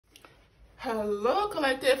Hello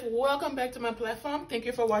collective, welcome back to my platform. Thank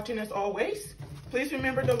you for watching as always. Please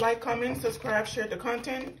remember to like, comment, subscribe, share the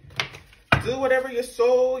content. Do whatever your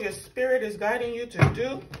soul, your spirit is guiding you to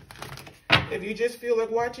do. If you just feel like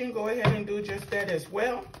watching, go ahead and do just that as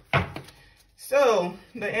well. So,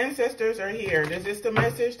 the ancestors are here. This is the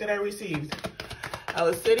message that I received. I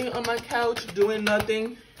was sitting on my couch doing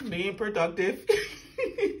nothing, being productive.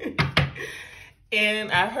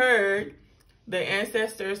 And I heard the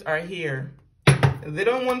ancestors are here. They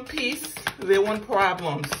don't want peace, they want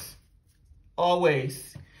problems.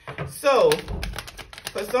 Always. So,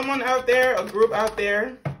 for someone out there, a group out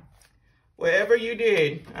there, whatever you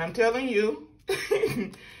did, I'm telling you,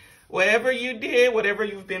 whatever you did, whatever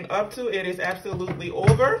you've been up to, it is absolutely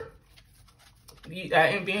over. I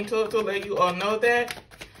am being told to let you all know that.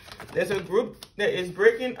 There's a group that is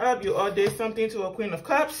breaking up. You all did something to a Queen of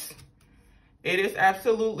Cups. It is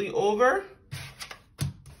absolutely over.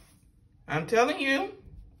 I'm telling you,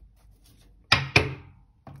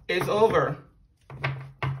 it's over.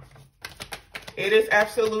 It is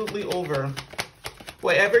absolutely over.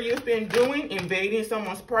 Whatever you've been doing, invading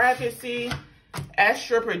someone's privacy,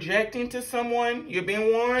 astral projecting to someone, you've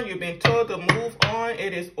been warned, you've been told to move on.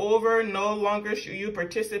 It is over. No longer should you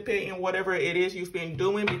participate in whatever it is you've been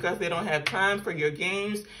doing because they don't have time for your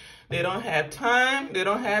games. They don't have time. They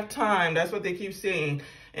don't have time. That's what they keep saying.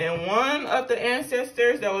 And one of the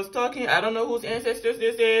ancestors that was talking, I don't know whose ancestors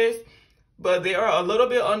this is, but they are a little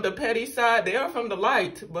bit on the petty side. They are from the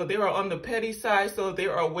light, but they are on the petty side, so they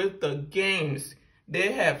are with the games.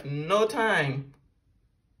 They have no time.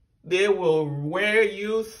 They will wear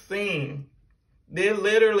you thin. They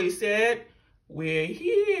literally said, we're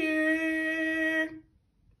here.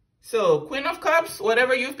 So, Queen of Cups,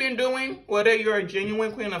 whatever you've been doing, whether you're a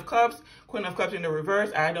genuine Queen of Cups in the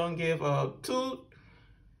reverse, I don't give a toot.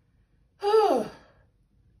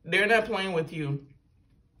 They're not playing with you.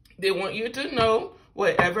 They want you to know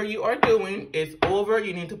whatever you are doing is over.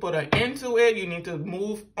 You need to put an end to it. You need to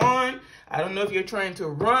move on. I don't know if you're trying to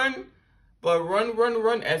run, but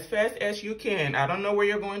run as fast as you can. I don't know where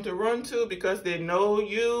you're going to run to because they know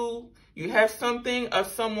you. You have something of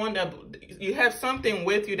someone that, you have something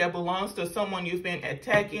with you that belongs to someone you've been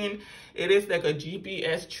attacking. It is like a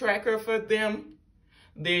GPS tracker for them.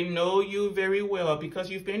 They know you very well because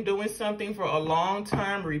you've been doing something for a long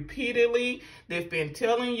time repeatedly. They've been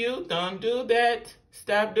telling you, don't do that.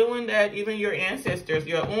 Stop doing that. Even your ancestors,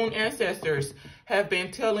 your own ancestors have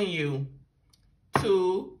been telling you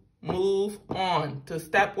to move on, to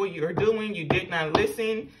stop what you're doing. You did not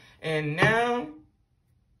listen. And now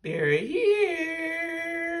they're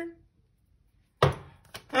here.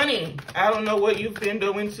 Honey, I don't know what you've been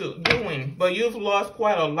doing, but you've lost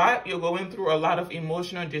quite a lot. You're going through a lot of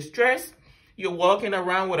emotional distress. You're walking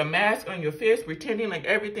around with a mask on your face, pretending like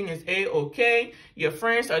everything is A-okay. Your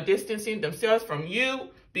friends are distancing themselves from you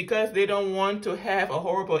because they don't want to have a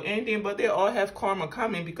horrible ending, but they all have karma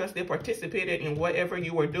coming because they participated in whatever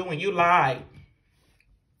you were doing. You lied.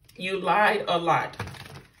 You lied a lot.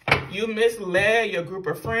 You misled your group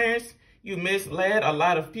of friends. You misled a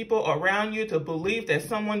lot of people around you to believe that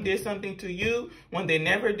someone did something to you when they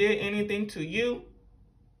never did anything to you.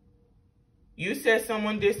 You said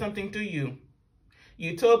someone did something to you.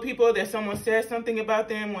 You told people that someone said something about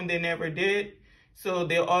them when they never did. So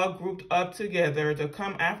they all grouped up together to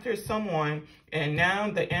come after someone. And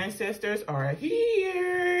now the ancestors are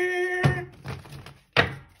here.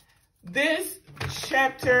 This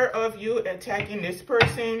chapter of you attacking this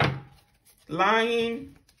person,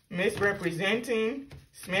 lying, misrepresenting,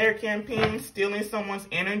 smear campaign, stealing someone's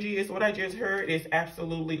energy is what I just heard is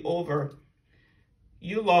absolutely over.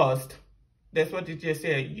 You lost. That's what you just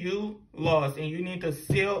said. You lost, and you need to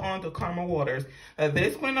sail on to calmer waters.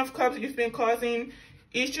 This Queen of Cups you've been causing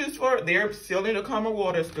issues for, they're sailing the calmer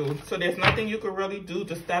waters too. So there's nothing you could really do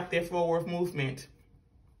to stop their forward movement.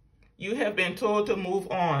 You have been told to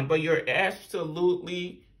move on, but you're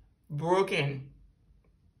absolutely broken.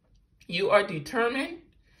 You are determined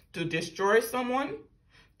to destroy someone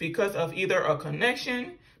because of either a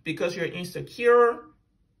connection, because you're insecure,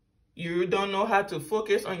 you don't know how to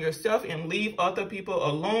focus on yourself and leave other people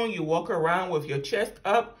alone. You walk around with your chest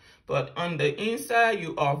up, but on the inside,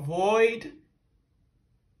 you are void.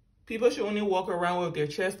 People should only walk around with their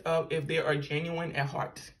chest up if they are genuine at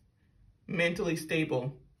heart, mentally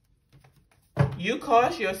stable. You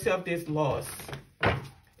caused yourself this loss.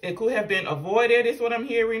 It could have been avoided, is what I'm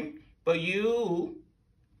hearing, but you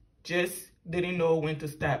just didn't know when to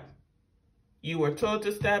stop. You were told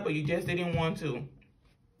to stop, but you just didn't want to.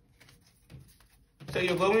 So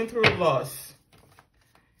you're going through loss.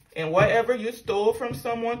 And whatever you stole from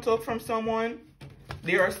someone, took from someone,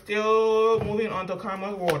 They are still moving on to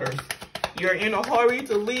karma waters. You're in a hurry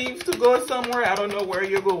to leave, to go somewhere. I don't know where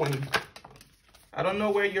you're going. I don't know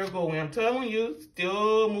where you're going. I'm telling you,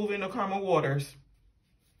 still moving to karma waters.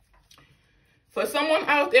 For someone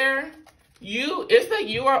out there, it's like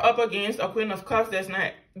you are up against a Queen of Cups that's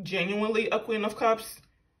not genuinely a Queen of Cups.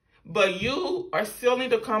 But you are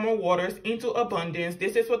sealing the karma waters into abundance.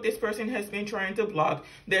 This is what this person has been trying to block.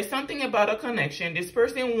 There's something about a connection. This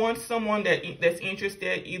person wants someone that's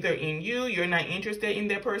interested either in you. You're not interested in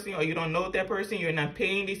that person, or you don't know that person. You're not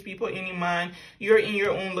paying these people any mind. You're in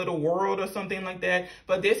your own little world or something like that.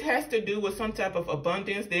 But this has to do with some type of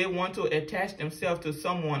abundance. They want to attach themselves to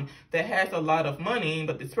someone that has a lot of money,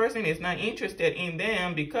 but this person is not interested in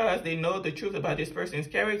them because they know the truth about this person's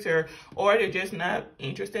character, or they're just not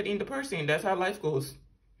interested in the person. That's how life goes.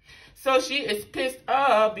 So she is pissed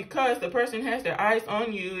off because the person has their eyes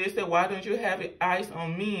on you. They said, why don't you have eyes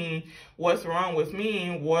on me? What's wrong with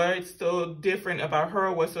me? What's so different about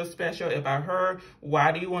her? What's so special about her?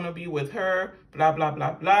 Why do you want to be with her? Blah, blah,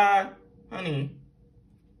 blah, blah. Honey,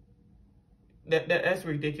 that's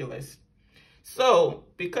ridiculous. So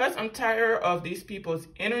because I'm tired of these people's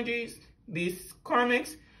energies, these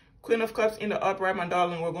karmics, Queen of Cups in the upright, my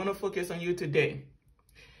darling, we're going to focus on you today.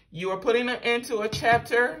 You are putting an end to a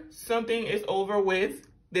chapter. Something is over with.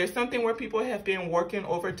 There's something where people have been working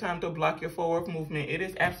overtime to block your forward movement. It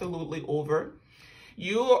is absolutely over.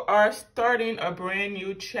 You are starting a brand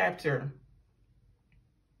new chapter.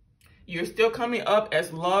 You're still coming up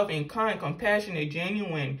as loving, kind, compassionate,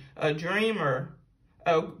 genuine, a dreamer,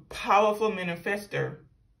 a powerful manifester.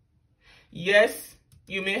 Yes,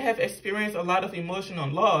 you may have experienced a lot of emotional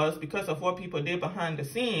loss because of what people did behind the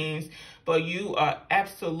scenes, but you are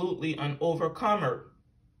absolutely an overcomer.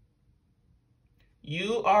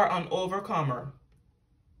 You are an overcomer.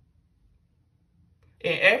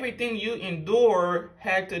 And everything you endured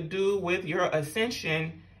had to do with your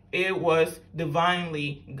ascension. It was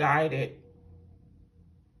divinely guided.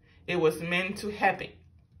 It was meant to happen.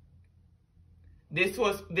 This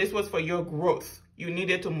was for your growth. You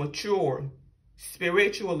needed to mature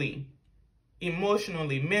spiritually,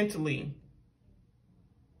 emotionally, mentally.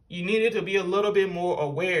 You needed to be a little bit more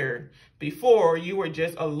aware. Before, you were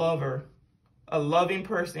just a lover, a loving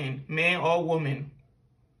person, man or woman.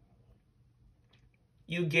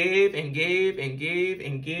 You gave and gave and gave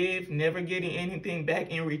and gave, never getting anything back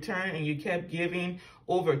in return, and you kept giving,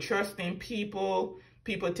 over trusting people,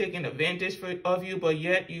 people taking advantage of you, but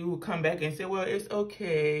yet you come back and say, well, it's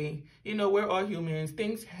okay. You know, we're all humans.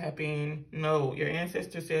 Things happen. No, your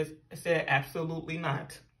ancestors said absolutely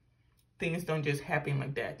not. Things don't just happen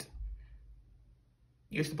like that.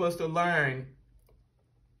 You're supposed to learn.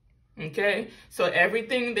 Okay? So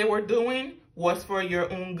everything they were doing was for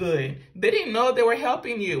your own good. They didn't know they were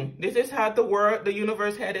helping you. This is how the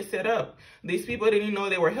universe had it set up. These people didn't know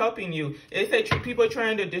they were helping you. It's like people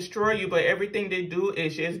trying to destroy you, but everything they do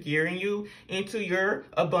is just gearing you into your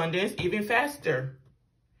abundance even faster.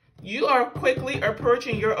 You are quickly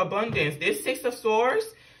approaching your abundance. This Six of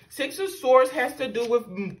Swords has to do with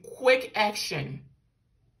quick action.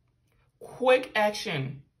 Quick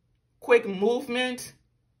action. Quick movement.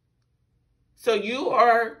 So you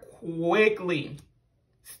are quickly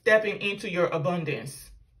stepping into your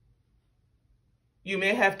abundance. You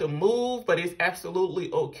may have to move, but it's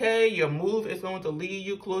absolutely okay. Your move is going to lead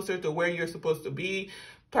you closer to where you're supposed to be,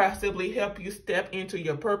 possibly help you step into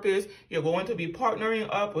your purpose. You're going to be partnering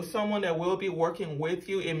up with someone that will be working with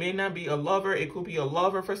you. It may not be a lover. It could be a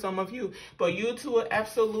lover for some of you, but you two will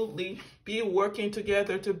absolutely be working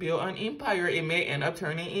together to build an empire. It may end up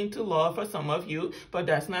turning into love for some of you, but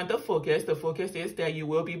that's not the focus. The focus is that you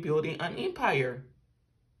will be building an empire.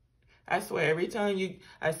 I swear, every time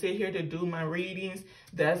I sit here to do my readings,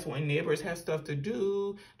 that's when neighbors have stuff to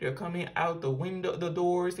do. They're coming out the window, the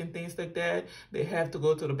doors and things like that. They have to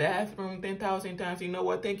go to the bathroom 10,000 times. You know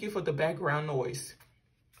what? Thank you for the background noise.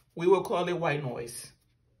 We will call it white noise.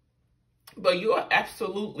 But you are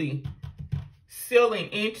absolutely sealing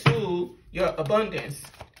into your abundance.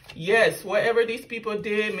 Yes, whatever these people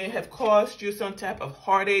did may have caused you some type of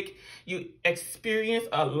heartache. You experienced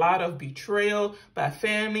a lot of betrayal by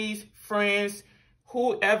families, friends,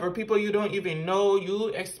 whoever, people you don't even know. You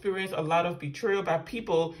experienced a lot of betrayal by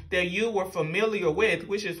people that you were familiar with,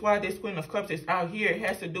 which is why this Queen of Cups is out here. It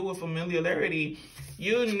has to do with familiarity.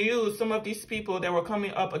 You knew some of these people that were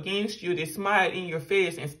coming up against you. They smiled in your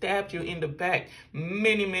face and stabbed you in the back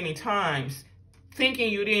many, many times.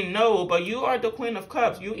 thinking you didn't know, but you are the Queen of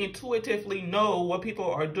Cups. You intuitively know what people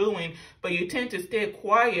are doing, but you tend to stay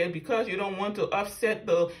quiet because you don't want to upset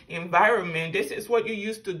the environment. This is what you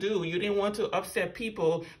used to do. You didn't want to upset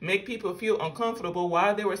people, make people feel uncomfortable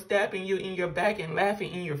while they were stabbing you in your back and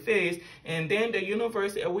laughing in your face. And then the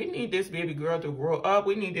universe said, we need this baby girl to grow up.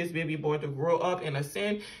 We need this baby boy to grow up and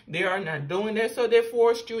ascend. They are not doing that, so they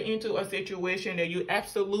forced you into a situation that you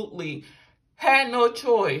absolutely had no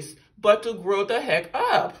choice but to grow the heck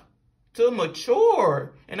up, to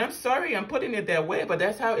mature. And I'm sorry I'm putting it that way, but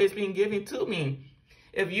that's how it's been given to me.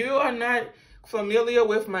 If you are not familiar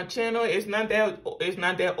with my channel, it's not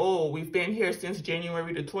that old. We've been here since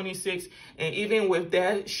January the 26th, and even with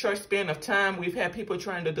that short span of time, we've had people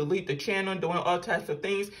trying to delete the channel, doing all types of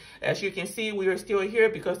things. As you can see, we are still here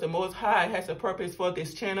because the Most High has a purpose for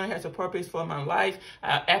this channel, has a purpose for my life.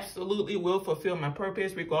 I absolutely will fulfill my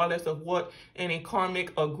purpose regardless of what any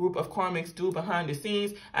karmic or group of karmics do behind the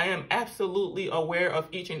scenes. I am absolutely aware of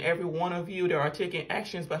each and every one of you that are taking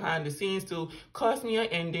actions behind the scenes to cause me an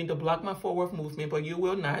ending, to block my forward movement, but you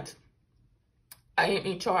will not. I am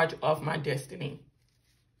in charge of my destiny.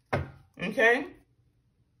 Okay?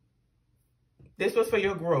 This was for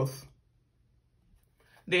your growth.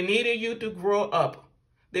 They needed you to grow up.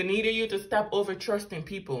 They needed you to stop over trusting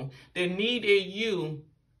people. They needed you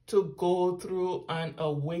to go through an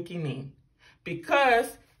awakening,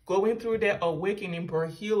 because going through that awakening brought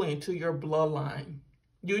healing to your bloodline.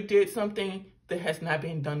 You did something that has not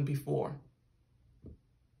been done before.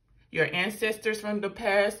 Your ancestors from the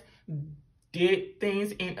past did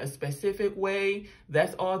things in a specific way.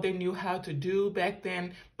 That's all they knew how to do back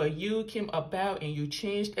then. But you came about and you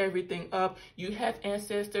changed everything up. You have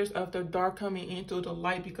ancestors of the dark coming into the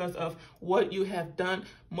light because of what you have done.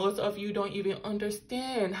 Most of you don't even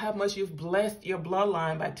understand how much you've blessed your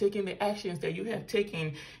bloodline by taking the actions that you have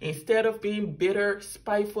taken. Instead of being bitter,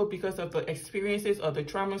 spiteful because of the experiences or the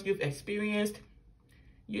traumas you've experienced,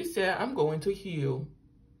 you said, I'm going to heal.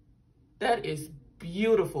 That is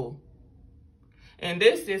beautiful. And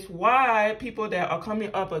this is why people that are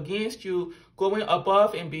coming up against you, going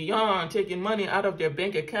above and beyond, taking money out of their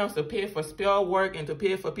bank accounts to pay for spell work and to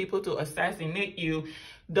pay for people to assassinate you,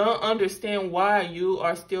 don't understand why you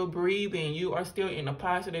are still breathing. You are still in a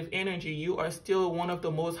positive energy. You are still one of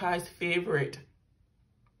the Most High's favorite.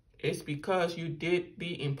 It's because you did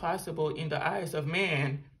the impossible in the eyes of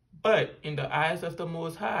man, but in the eyes of the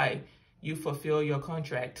Most High, you fulfill your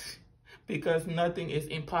contract. Because nothing is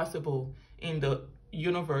impossible in the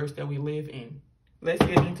universe that we live in. Let's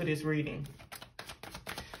get into this reading.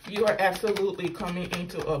 You are absolutely coming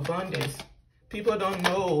into abundance. People don't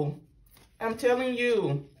know. I'm telling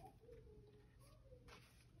you,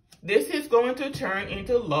 this is going to turn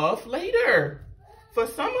into love later. For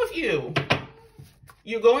some of you,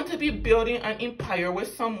 you're going to be building an empire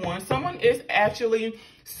with someone. Someone is actually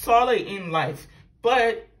solid in life,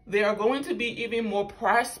 but they are going to be even more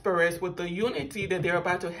prosperous with the unity that they're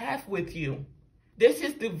about to have with you. This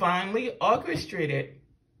is divinely orchestrated.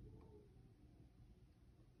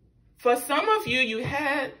 For some of you, you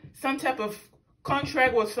had some type of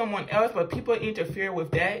contract with someone else, but people interfere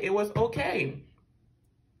with that. It was okay,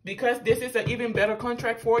 because this is an even better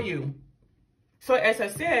contract for you. So as I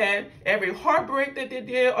said, every heartbreak that they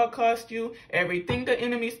did or cost you, everything the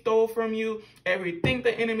enemy stole from you, everything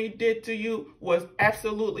the enemy did to you was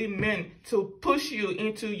absolutely meant to push you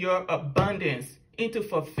into your abundance, into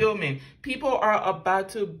fulfillment. People are about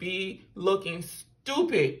to be looking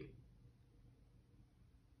stupid.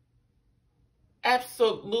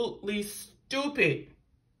 Absolutely stupid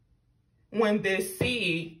when they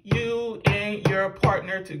see you and your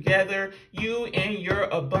partner together, you and your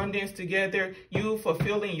abundance together, you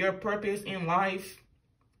fulfilling your purpose in life.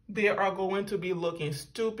 They are going to be looking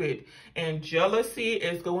stupid, and jealousy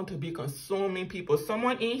is going to be consuming people.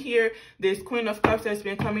 Someone in here, this Queen of Cups that's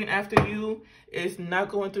been coming after you, is not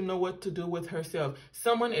going to know what to do with herself.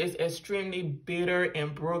 Someone is extremely bitter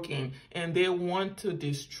and broken, and they want to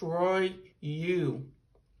destroy you.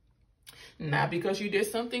 Not because you did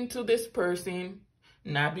something to this person,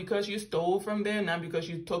 not because you stole from them, not because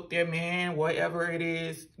you took their man, whatever it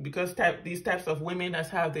is, because these types of women, that's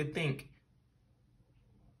how they think.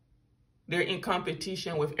 They're in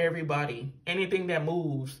competition with everybody. Anything that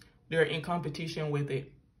moves, they're in competition with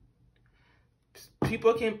it.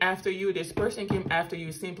 People came after you. This person came after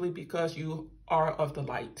you simply because you are of the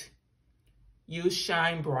light. You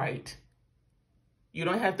shine bright. You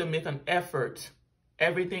don't have to make an effort.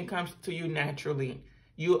 Everything comes to you naturally.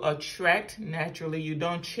 You attract naturally. You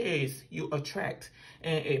don't chase, you attract.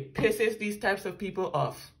 And it pisses these types of people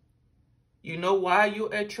off. You know why you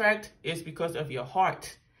attract? It's because of your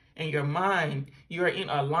heart. and your mind. You are in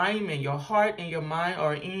alignment. Your heart and your mind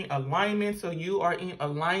are in alignment. So you are in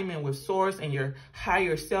alignment with Source and your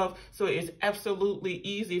higher self. So it's absolutely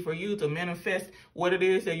easy for you to manifest what it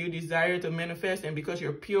is that you desire to manifest. And because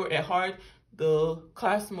you're pure at heart, the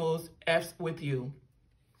cosmos F's with you.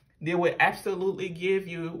 They will absolutely give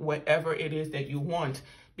you whatever it is that you want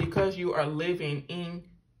because you are living in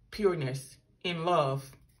pureness, in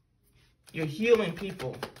love. You're healing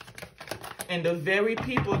people. And the very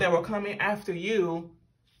people that were coming after you,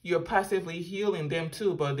 you're passively healing them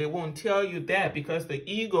too, but they won't tell you that because the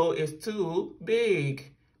ego is too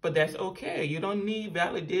big. But that's okay. You don't need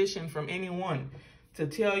validation from anyone to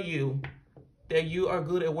tell you that you are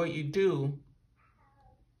good at what you do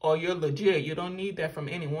or you're legit. You don't need that from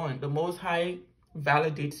anyone. The Most High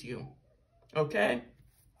validates you. Okay?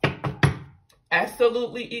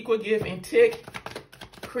 Absolutely equal give and take.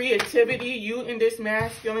 Creativity, you in this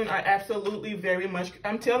masculine are absolutely very much,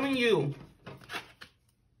 I'm telling you,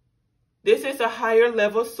 this is a higher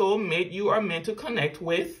level soulmate you are meant to connect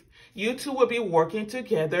with. You two will be working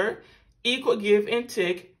together, equal give and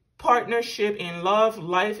take, partnership in love,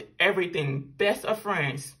 life, everything, best of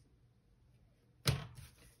friends.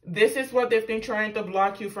 This is what they've been trying to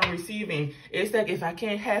block you from receiving. It's like, if I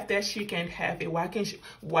can't have that, she can't have it.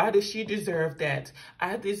 Why does she deserve that?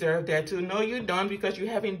 I deserve that too. No, you don't, because you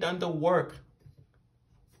haven't done the work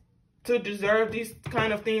to deserve these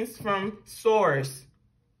kind of things from Source.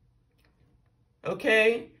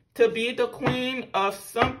 Okay? To be the queen of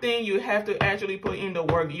something, you have to actually put in the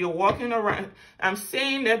work. You're walking around. I'm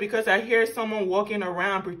saying that because I hear someone walking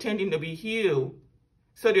around pretending to be you.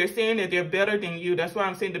 So they're saying that they're better than you. That's why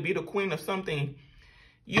I'm saying to be the queen of something.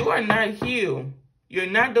 You are not healed. You're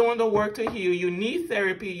not doing the work to heal. You need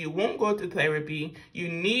therapy. You won't go to therapy. You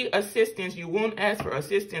need assistance. You won't ask for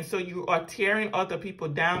assistance. So you are tearing other people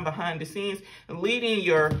down behind the scenes, leading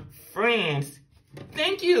your friends,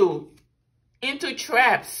 thank you, into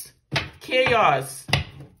traps, chaos.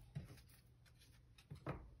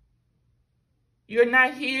 You're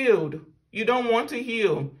not healed. You don't want to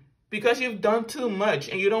heal. Because you've done too much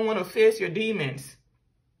and you don't want to face your demons.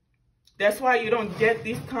 That's why you don't get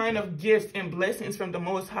these kind of gifts and blessings from the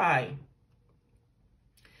Most High.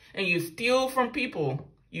 And you steal from people.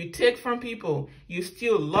 You take from people. You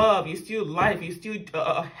steal love. You steal life. You steal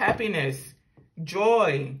happiness,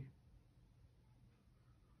 joy.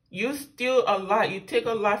 You steal a lot. You take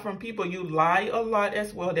a lot from people. You lie a lot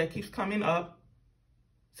as well. That keeps coming up.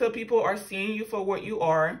 So people are seeing you for what you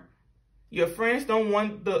are. Your friends don't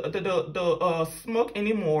want the smoke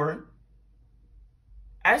anymore.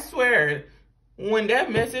 I swear, when that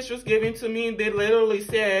message was given to me, they literally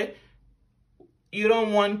said, you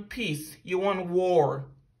don't want peace. You want war.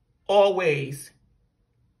 Always.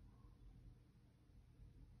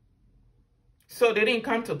 So they didn't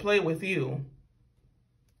come to play with you.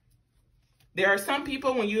 There are some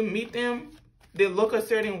people, when you meet them, they look a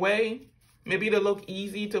certain way. Maybe they look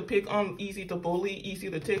easy to pick on, easy to bully, easy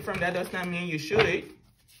to take from. That does not mean you should.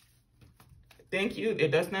 Thank you. It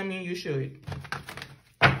does not mean you should.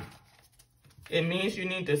 It means you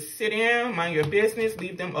need to sit down, mind your business,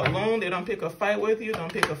 leave them alone. They don't pick a fight with you.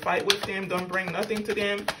 Don't pick a fight with them. Don't bring nothing to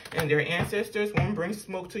them. And their ancestors won't bring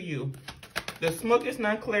smoke to you. The smoke is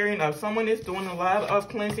not clearing up. Someone is doing a lot of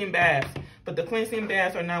cleansing baths, but the cleansing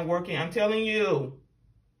baths are not working. I'm telling you.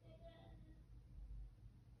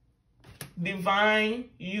 Divine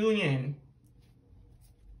union.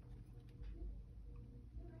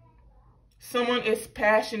 Someone is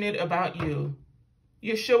passionate about you.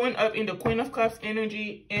 You're showing up in the Queen of Cups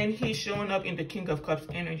energy, and he's showing up in the King of Cups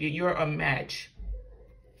energy. You're a match.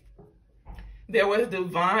 There was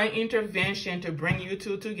divine intervention to bring you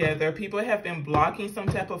two together. People have been blocking some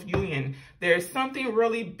type of union. There's something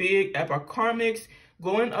really big about karmics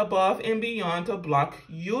going above and beyond to block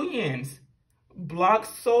unions. Block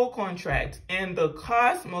soul contracts, and the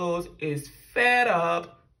cosmos is fed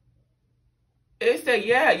up. It said,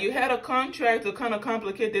 yeah, you had a contract to kind of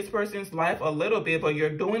complicate this person's life a little bit, but you're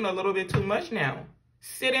doing a little bit too much now.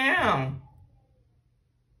 Sit down.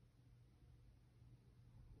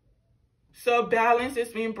 So balance is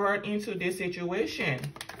being brought into this situation.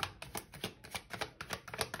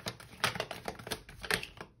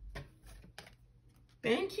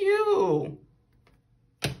 Thank you.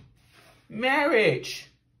 Marriage,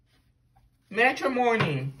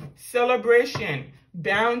 matrimony, celebration,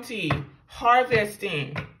 bounty,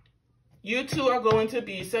 harvesting. You two are going to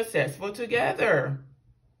be successful together.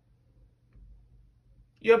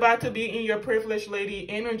 You're about to be in your privileged lady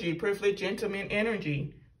energy, privileged gentleman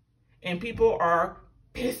energy. And people are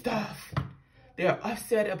pissed off. They're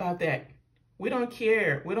upset about that. We don't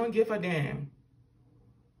care. We don't give a damn.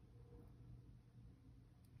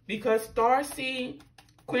 Because Starseed,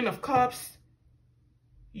 Queen of Cups,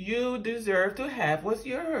 you deserve to have what's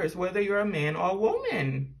yours, whether you're a man or a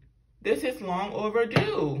woman. This is long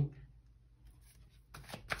overdue.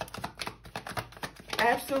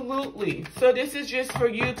 Absolutely. So this is just for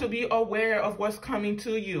you to be aware of what's coming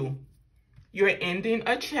to you. You're ending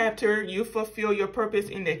a chapter. You fulfill your purpose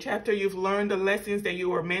in the chapter. You've learned the lessons that you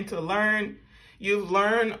were meant to learn. You've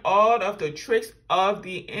learned all of the tricks of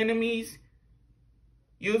the enemies.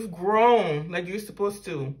 You've grown like you're supposed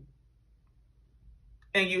to.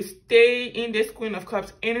 And you stay in this Queen of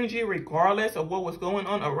Cups energy regardless of what was going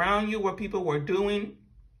on around you, what people were doing.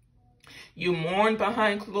 You mourned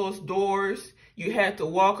behind closed doors. You had to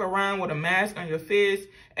walk around with a mask on your face,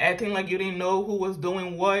 acting like you didn't know who was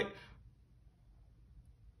doing what.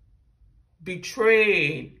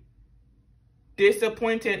 Betrayed.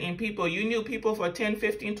 Disappointed in people. You knew people for 10,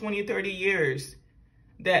 15, 20, 30 years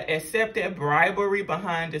that accepted bribery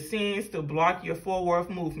behind the scenes to block your forward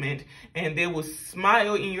movement, and they will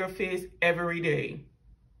smile in your face every day.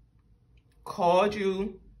 Called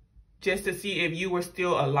you just to see if you were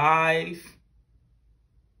still alive.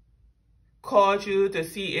 Called you to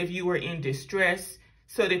see if you were in distress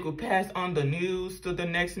so they could pass on the news to the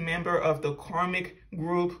next member of the karmic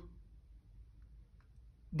group.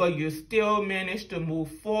 But you still managed to move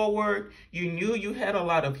forward. You knew you had a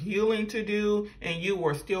lot of healing to do, and you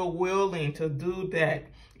were still willing to do that.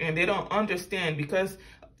 And they don't understand, because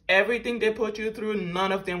everything they put you through,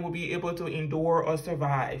 none of them will be able to endure or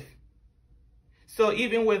survive. So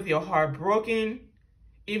even with your heart broken,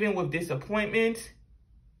 even with disappointment,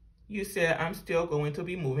 you said, I'm still going to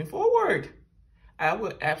be moving forward. I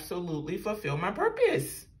will absolutely fulfill my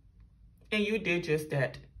purpose. And you did just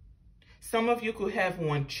that. Some of you could have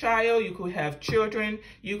one child, you could have children,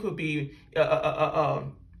 you could be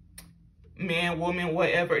man, woman,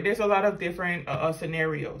 whatever. There's a lot of different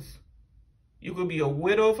scenarios. You could be a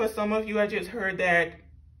widow for some of you, I just heard that.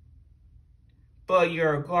 But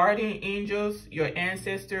your guardian angels, your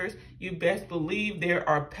ancestors, you best believe they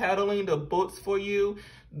are paddling the boats for you.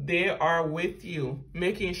 They are with you,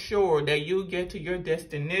 making sure that you get to your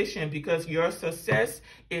destination, because your success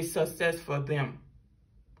is success for them.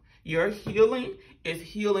 Your healing is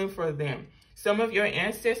healing for them. Some of your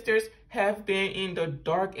ancestors have been in the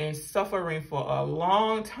dark and suffering for a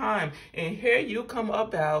long time. And here you come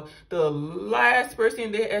about, the last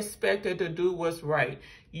person they expected to do what's right.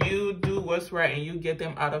 You do what's right and you get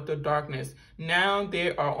them out of the darkness. Now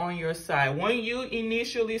they are on your side. When you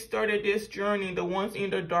initially started this journey, the ones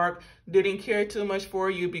in the dark didn't care too much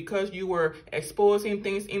for you because you were exposing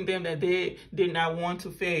things in them that they did not want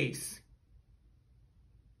to face.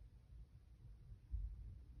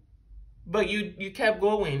 But you kept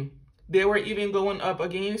going. They were even going up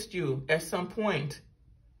against you at some point.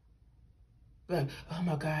 Like, oh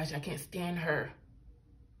my gosh, I can't stand her.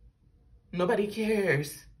 Nobody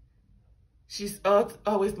cares. She's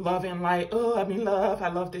always loving, like, oh, I'm in love. I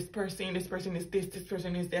love this person. This person is this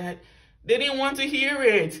person is that. They didn't want to hear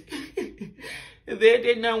it. They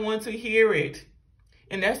did not want to hear it.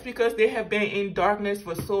 And that's because they have been in darkness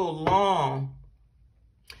for so long,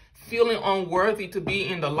 feeling unworthy to be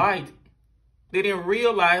in the light. They didn't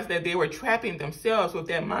realize that they were trapping themselves with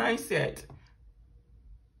that mindset.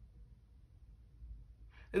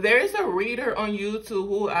 There is a reader on YouTube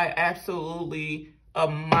who I absolutely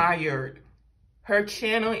admired. Her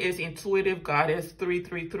channel is Intuitive Goddess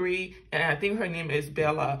 333, and I think her name is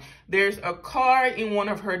Bella. There's a card in one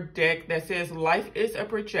of her deck that says, life is a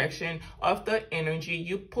projection of the energy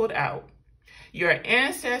you put out. Your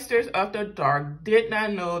ancestors of the dark did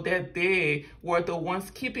not know that they were the ones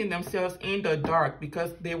keeping themselves in the dark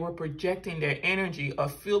because they were projecting their energy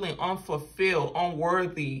of feeling unfulfilled,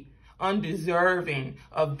 unworthy, undeserving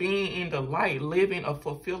of being in the light, living a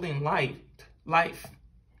fulfilling life.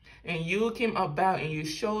 And you came about and you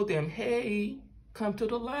showed them, hey, come to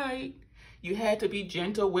the light. You had to be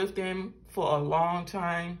gentle with them for a long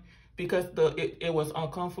time, because it was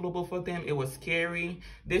uncomfortable for them. It was scary.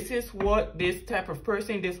 This is what this type of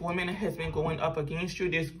person, this woman has been going up against you,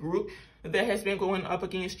 this group that has been going up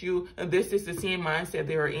against you. And this is the same mindset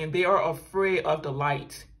they are in. They are afraid of the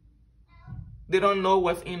light. They don't know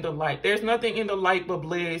what's in the light. There's nothing in the light but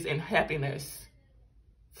bliss and happiness,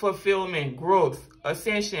 fulfillment, growth,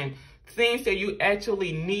 ascension, things that you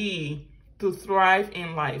actually need to thrive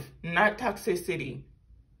in life, not toxicity.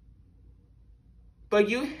 But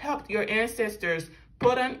you helped your ancestors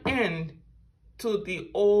put an end to the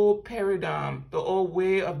old paradigm, the old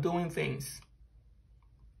way of doing things.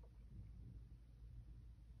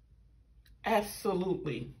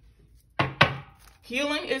 Absolutely.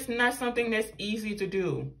 Healing is not something that's easy to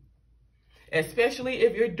do. especially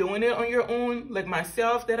if you're doing it on your own, like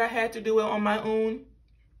myself, that I had to do it on my own.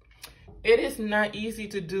 It is not easy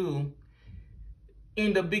to do.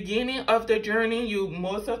 In the beginning of the journey, you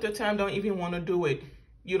most of the time don't even want to do it.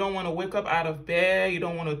 You don't want to wake up out of bed. You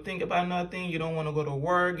don't want to think about nothing. You don't want to go to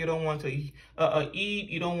work. You don't want to eat.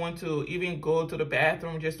 You don't want to even go to the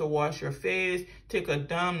bathroom just to wash your face, take a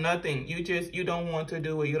dump, nothing. You don't want to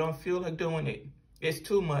do it. You don't feel like doing it. It's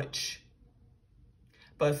too much.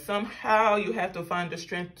 But somehow you have to find the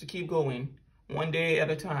strength to keep going, one day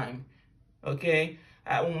at a time, okay?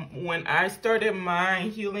 When I started my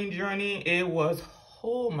healing journey, it was,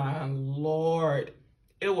 oh my Lord,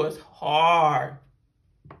 it was hard.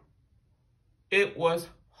 It was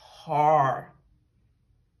hard.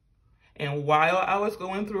 And while I was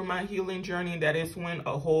going through my healing journey, that is when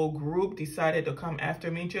a whole group decided to come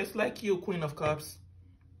after me, just like you, Queen of Cups.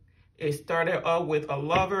 It started up with a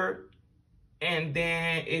lover, and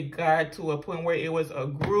then it got to a point where it was a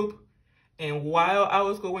group. And while I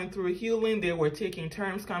was going through healing, they were taking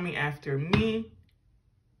turns coming after me.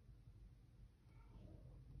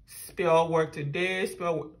 Spell work today,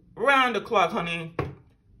 spell work round the clock, honey.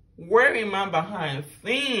 Wearing my behind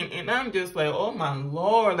theme. And I'm just like, oh my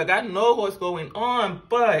Lord, like I know what's going on,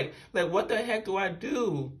 but like what the heck do I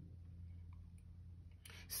do?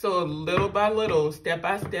 So little by little, step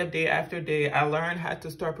by step, day after day, I learned how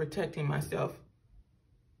to start protecting myself.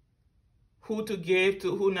 Who to give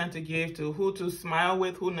to, who not to give to, who to smile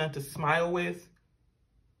with, who not to smile with.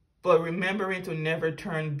 But remembering to never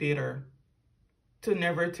turn bitter, to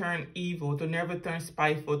never turn evil, to never turn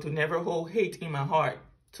spiteful, to never hold hate in my heart,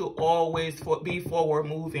 to always be forward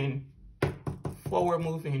moving.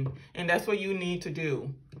 And that's what you need to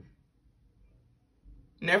do.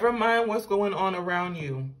 Never mind what's going on around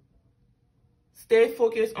you. Stay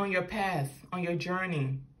focused on your path, on your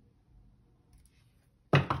journey.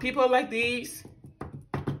 People like these,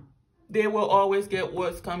 they will always get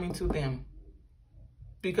what's coming to them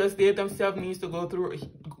because they themselves need to go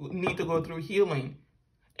through healing.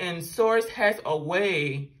 And Source has a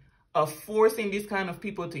way of forcing these kind of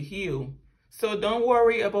people to heal. So don't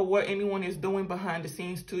worry about what anyone is doing behind the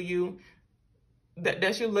scenes to you.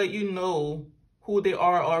 That should let you know who they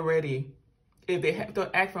are already. If they have to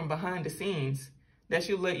act from behind the scenes, that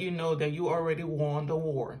should let you know that you already won the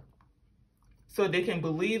war. So they can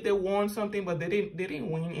believe they won something, but they didn't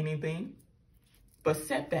win anything. But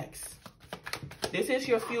setbacks. This is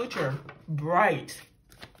your future. Bright.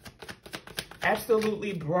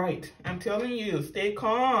 Absolutely bright. I'm telling you, stay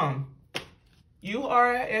calm. You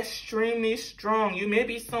are extremely strong. You may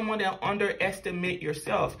be someone that underestimate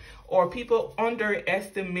yourself, or people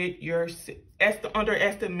underestimate you.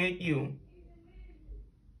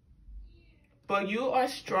 But you are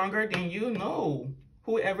stronger than you know,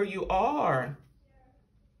 whoever you are.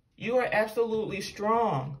 You are absolutely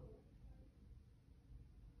strong.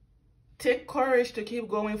 Take courage to keep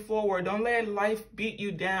going forward. Don't let life beat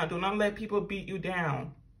you down. Do not let people beat you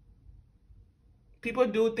down. People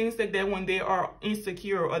do things like that when they are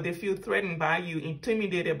insecure or they feel threatened by you,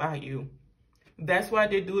 intimidated by you. That's why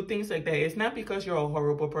they do things like that. It's not because you're a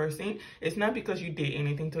horrible person. It's not because you did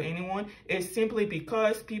anything to anyone. It's simply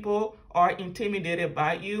because people are intimidated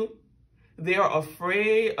by you. They are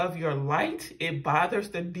afraid of your light. It bothers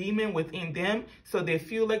the demon within them, so they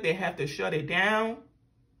feel like they have to shut it down.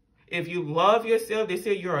 If you love yourself, they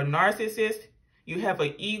say you're a narcissist. You have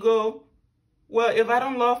an ego. Well, if I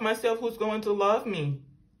don't love myself, who's going to love me?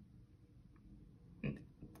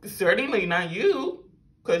 Certainly not you,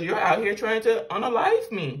 because you're out here trying to unalive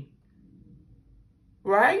me.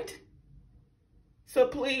 Right? So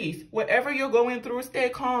please, whatever you're going through, stay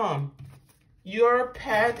calm. Your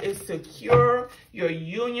path is secure. Your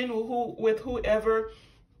union with whoever,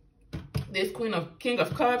 this King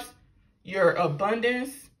of Cups, your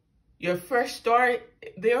abundance, your fresh start,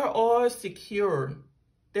 they are all secure.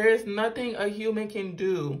 There is nothing a human can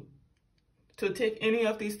do to take any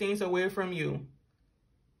of these things away from you.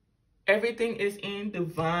 Everything is in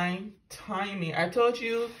divine timing. I told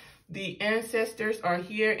you the ancestors are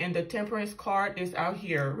here and the Temperance card is out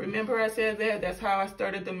here. Remember I said that? That's how I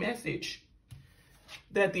started the message.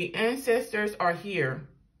 That the ancestors are here.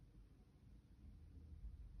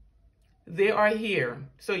 They are here.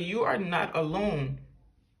 So you are not alone.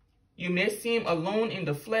 You may seem alone in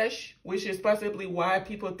the flesh, which is possibly why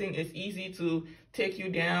people think it's easy to take you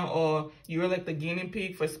down, or you're like the guinea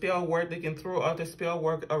pig for spell work. They can throw out the spell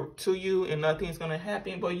work to you and nothing's going to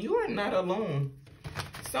happen. But you are not alone.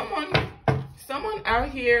 Someone out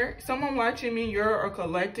here, someone watching me, you're a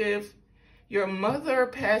collective. Your mother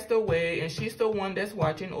passed away and she's the one that's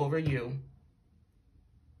watching over you.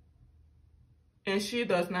 And she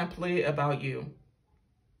does not play about you.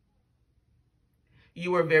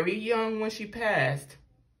 You were very young when she passed,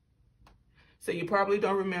 so you probably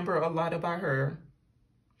don't remember a lot about her,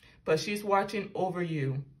 but she's watching over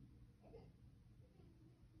you.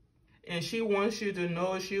 And she wants you to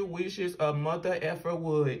know she wishes a mother effer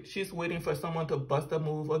would. She's waiting for someone to bust a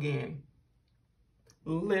move again.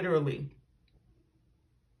 Literally.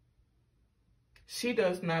 She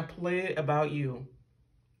does not play about you.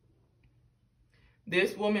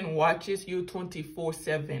 This woman watches you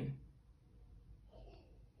 24/7.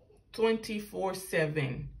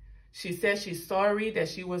 24/7. She says she's sorry that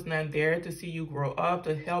she was not there to see you grow up,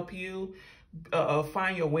 to help you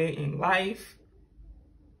find your way in life.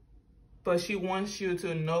 But she wants you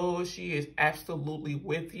to know she is absolutely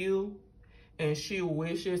with you. And she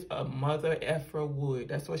wishes a mother effer would.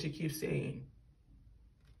 That's what she keeps saying.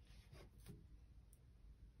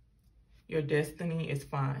 Your destiny is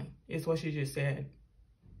fine. It's what she just said.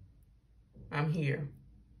 I'm here.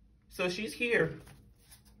 So she's here.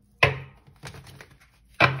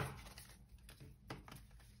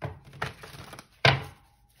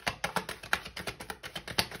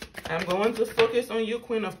 I'm going to focus on you,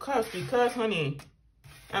 Queen of Cups, because, honey,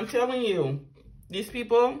 I'm telling you, these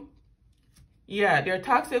people, yeah, their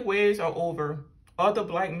toxic ways are over. All the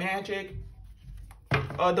black magic,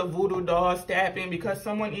 all the voodoo doll stabbing, because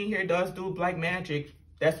someone in here does do black magic.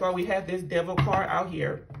 That's why we have this devil card out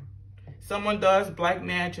here. Someone does black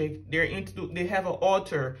magic. They have an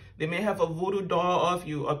altar. They may have a voodoo doll of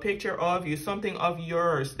you, a picture of you, something of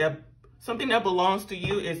yours, something that belongs to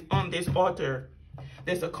you is on this altar.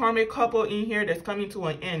 There's a karmic couple in here that's coming to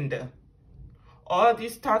an end. All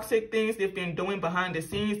these toxic things they've been doing behind the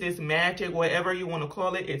scenes, this magic, whatever you want to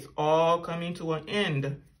call it, it's all coming to an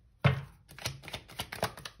end.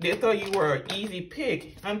 They thought you were an easy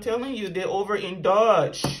pick. I'm telling you, they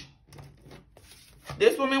overindulge.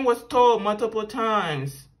 This woman was told multiple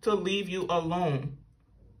times to leave you alone.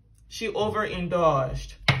 She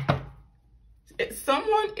overindulged.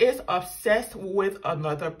 Someone is obsessed with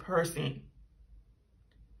another person.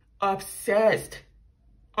 Obsessed.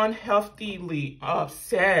 Unhealthily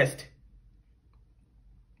obsessed.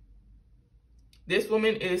 This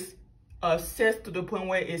woman is obsessed to the point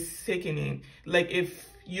where it's sickening. Like if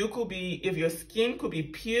your skin could be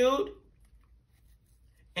peeled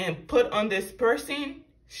and put on this person,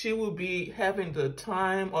 she will be having the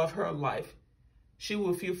time of her life. She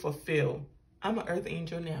will feel fulfilled. I'm an earth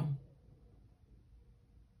angel now.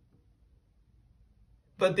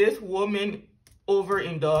 But this woman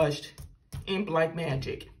overindulged in black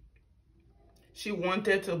magic. She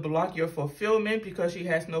wanted to block your fulfillment because she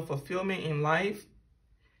has no fulfillment in life.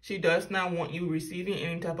 She does not want you receiving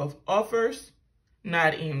any type of offers,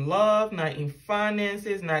 not in love, not in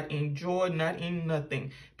finances, not in joy, not in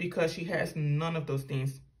nothing, because she has none of those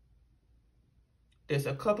things. There's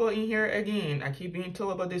a couple in here again. I keep being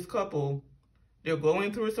told about this couple. They're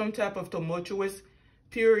going through some type of tumultuous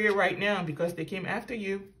period right now because they came after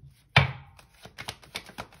you.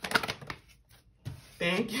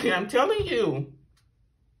 Thank you. I'm telling you.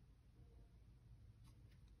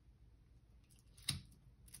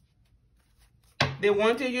 They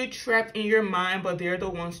wanted you trapped in your mind, but they're the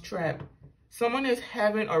ones trapped. Someone is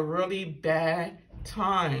having a really bad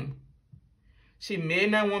time. She may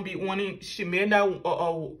not want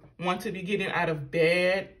to be getting out of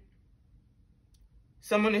bed.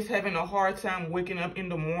 Someone is having a hard time waking up in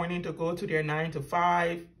the morning to go to their 9 to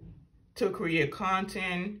 5, to create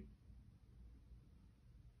content,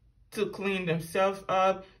 to clean themselves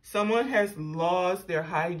up. Someone has lost their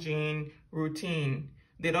hygiene routine.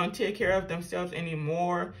 They don't take care of themselves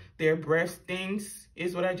anymore. Their breath stinks,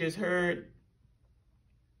 is what I just heard.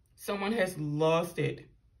 Someone has lost it.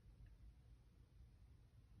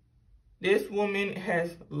 This woman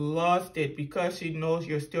has lost it because she knows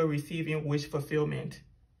you're still receiving wish fulfillment.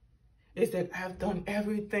 It's like, I've done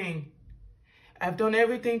everything. I've done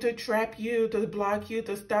everything to trap you, to block you,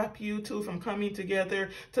 to stop you two from coming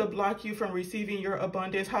together, to block you from receiving your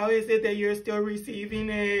abundance. How is it that you're still receiving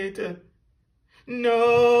it?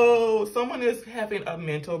 No, someone is having a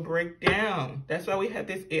mental breakdown. That's why we have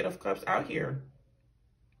this 8 of Cups out here.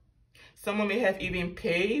 Someone may have even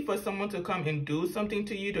paid for someone to come and do something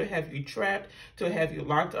to you, to have you trapped, to have you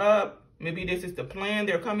locked up. Maybe this is the plan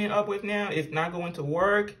they're coming up with now. It's not going to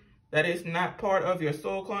work. That is not part of your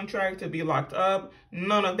soul contract to be locked up.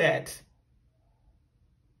 None of that.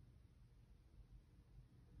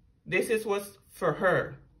 This is what's for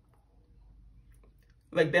her.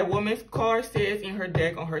 Like that woman's card says in her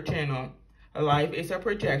deck on her channel, life is a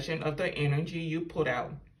projection of the energy you put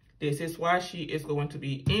out. This is why she is going to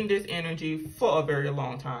be in this energy for a very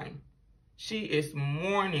long time. She is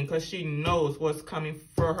mourning because she knows what's coming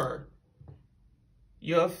for her.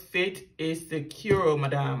 Your fate is secure,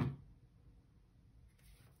 madame.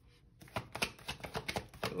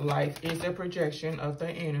 Life is a projection of the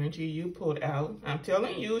energy you put out. I'm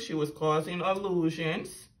telling you, she was causing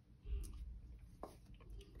illusions.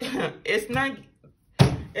 It's not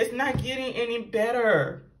getting any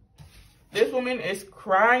better. This woman is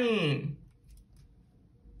crying.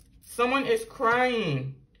 Someone is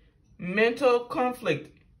crying. Mental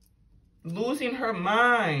conflict. Losing her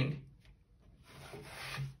mind.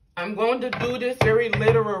 I'm going to do this very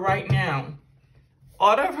literal right now.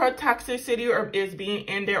 All of her toxicity is being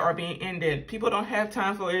ended or being ended. People don't have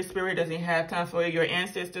time for it. Spirit doesn't have time for it. Your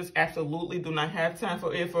ancestors absolutely do not have time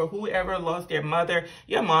for it. For whoever lost their mother,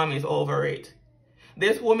 your mom is over it.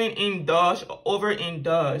 This woman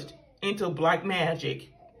overindulged into black magic,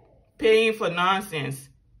 paying for nonsense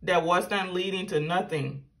that was not leading to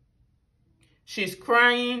nothing. She's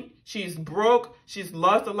crying, she's broke, she's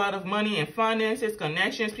lost a lot of money and finances,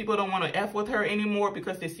 connections. People don't want to F with her anymore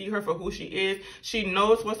because they see her for who she is. She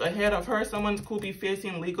knows what's ahead of her. Someone could be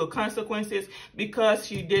facing legal consequences because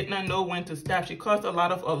she did not know when to stop. She caused a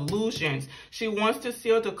lot of illusions. She wants to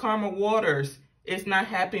seal the karma waters. It's not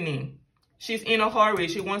happening. She's in a hurry.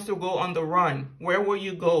 She wants to go on the run. Where will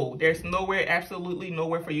you go? There's nowhere, absolutely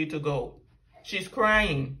nowhere for you to go. She's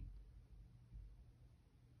crying.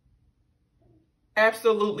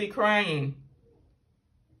 Absolutely crying.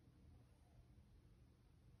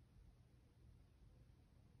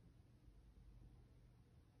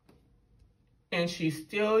 And she's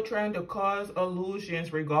still trying to cause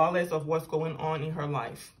illusions regardless of what's going on in her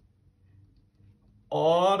life.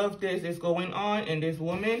 All of this is going on, and this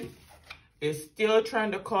woman is still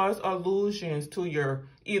trying to cause illusions to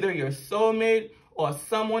either your soulmate or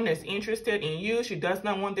someone that's interested in you. She does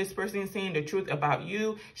not want this person saying the truth about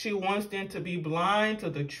you. She wants them to be blind to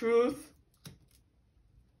the truth.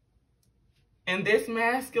 And this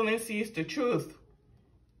masculine sees the truth.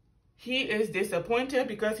 He is disappointed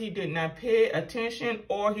because he did not pay attention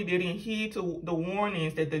or he didn't heed to the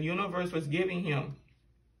warnings that the universe was giving him.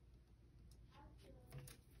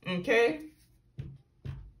 Okay?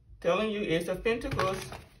 Telling you, Ace of Pentacles,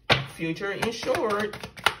 future insured.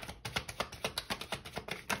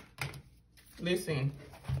 Listen,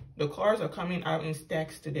 the cards are coming out in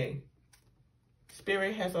stacks today.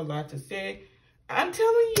 Spirit has a lot to say. I'm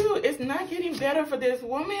telling you, it's not getting better for this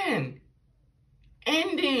woman.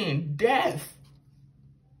 Ending, death.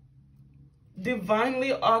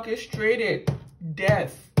 Divinely orchestrated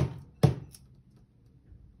death.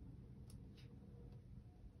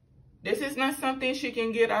 This is not something she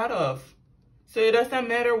can get out of. So it doesn't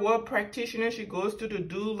matter what practitioner she goes to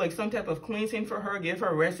do like some type of cleansing for her, give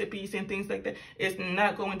her recipes and things like that. It's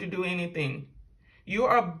not going to do anything. You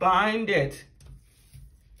are binded.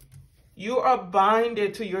 You are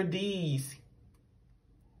binded to your deeds.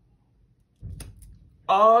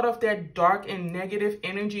 All of that dark and negative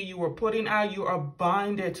energy you were putting out, you are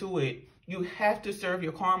binded to it. You have to serve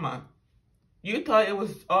your karma. You thought it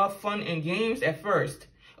was all fun and games at first.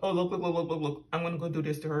 Oh, look, look, look, look, look, look. I'm going to go do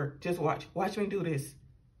this to her. Just watch. Watch me do this.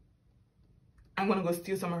 I'm going to go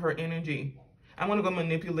steal some of her energy. I'm going to go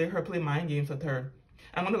manipulate her, play mind games with her.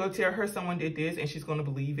 I'm going to go tell her someone did this and she's going to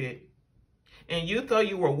believe it. And you thought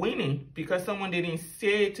you were winning because someone didn't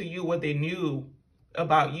say to you what they knew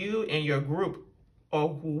about you and your group or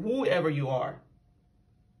whoever you are.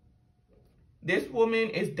 This woman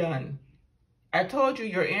is done. I told you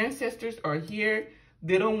your ancestors are here.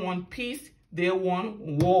 They don't want peace. They want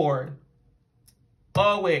war.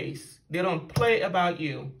 Always. They don't play about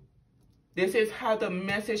you. This is how the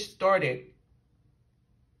message started.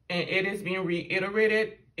 And it is being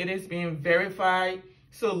reiterated. It is being verified,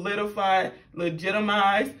 solidified,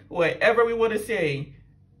 legitimized, whatever we want to say.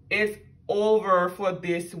 It's over for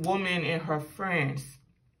this woman and her friends.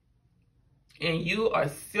 And you are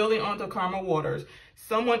sailing onto karma waters.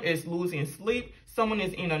 Someone is losing sleep. Someone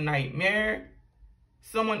is in a nightmare.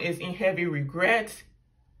 Someone is in heavy regret.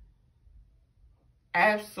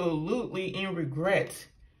 Absolutely in regret.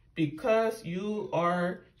 Because you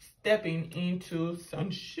are stepping into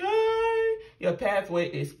sunshine. Your pathway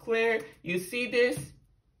is clear. You see this?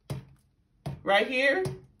 Right here?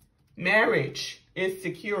 Marriage is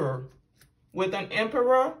secure. With an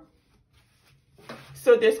emperor.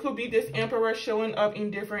 So this could be this emperor showing up in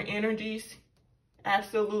different energies.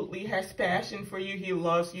 Absolutely has passion for you. He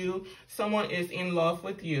loves you. Someone is in love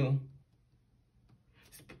with you.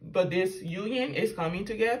 But this union is coming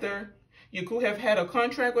together. You could have had a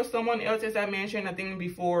contract with someone else, as I mentioned, I think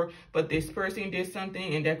before, but this person did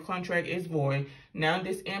something and that contract is void. Now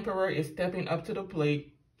this emperor is stepping up to the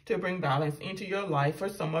plate to bring balance into your life for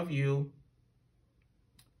some of you.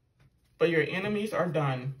 But your enemies are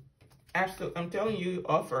done. Absolutely, I'm telling you,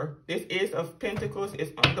 offer. This Ace of Pentacles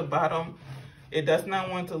is on the bottom. It does not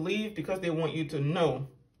want to leave because they want you to know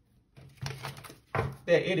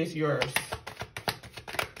that it is yours.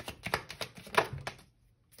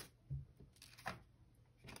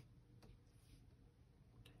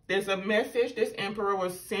 There's a message this Emperor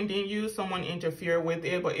was sending you. Someone interfered with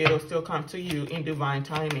it, but it'll still come to you in divine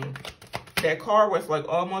timing. That card was like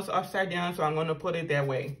almost upside down, so I'm going to put it that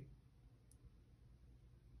way.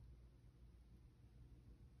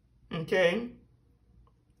 Okay?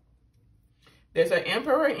 There's an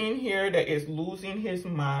Emperor in here that is losing his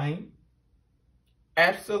mind.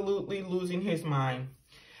 Absolutely losing his mind.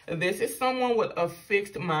 This is someone with a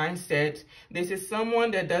fixed mindset. This is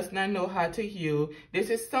someone that does not know how to heal. This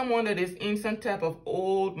is someone that is in some type of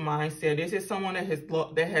old mindset. This is someone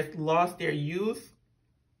that has lost their youth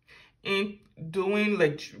in doing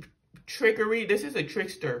like trickery. This is a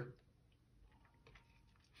trickster.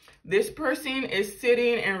 This person is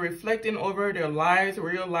sitting and reflecting over their lives,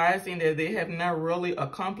 realizing that they have not really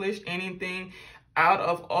accomplished anything out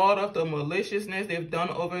of all of the maliciousness they've done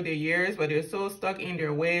over the years, but they're so stuck in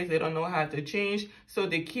their ways, they don't know how to change, so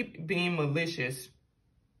they keep being malicious.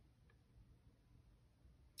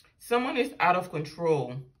 Someone is out of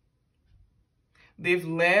control. They've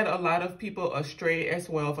led a lot of people astray as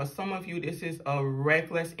well. For some of you, this is a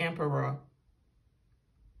reckless Emperor.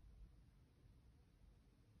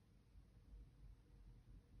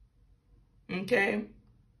 Okay?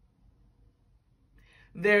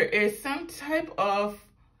 There is some type of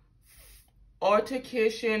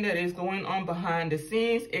altercation that is going on behind the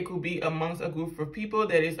scenes. It could be amongst a group of people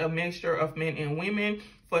that is a mixture of men and women.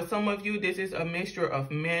 For some of you, this is a mixture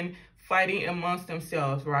of men fighting amongst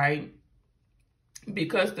themselves, right?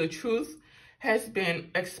 Because the truth has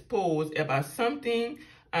been exposed about something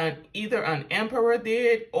either an Emperor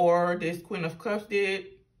did or this Queen of Cups did.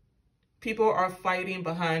 People are fighting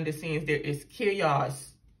behind the scenes. There is chaos.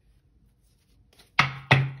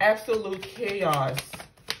 Absolute chaos.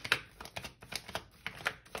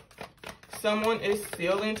 Someone is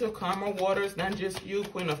sailing to calmer waters, not just you,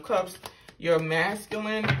 Queen of Cups. Your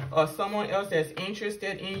masculine or someone else that's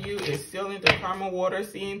interested in you is sailing to calmer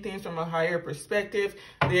waters, seeing things from a higher perspective.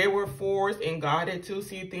 They were forced and guided to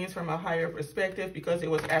see things from a higher perspective because it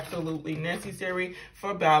was absolutely necessary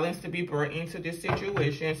for balance to be brought into this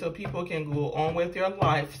situation so people can go on with their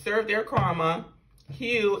life, serve their karma,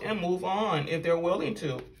 heal, and move on if they're willing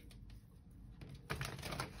to.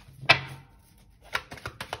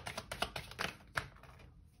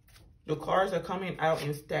 The cards are coming out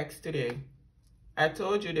in stacks today. I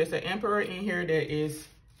told you there's an Emperor in here that is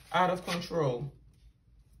out of control.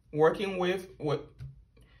 Working with what?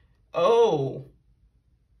 Oh.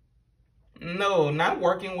 No, not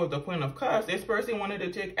working with the Queen of Cups. This person wanted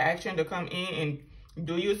to take action to come in and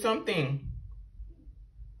do you something.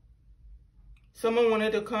 Someone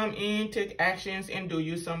wanted to come in, take actions, and do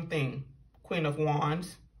you something. Queen of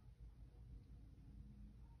Wands.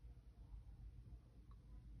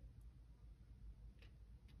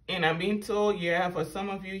 And I'm being told, yeah, for some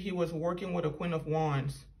of you, he was working with a Queen of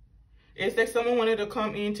Wands. It's like someone wanted to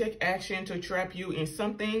come in, take action to trap you in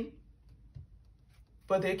something,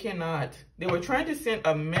 but they cannot. They were trying to send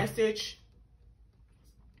a message.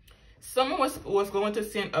 Someone was going to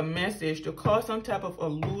send a message to cause some type of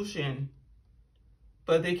illusion,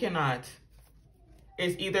 but they cannot.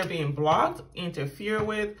 It's either being blocked, interfered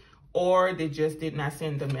with, or they just did not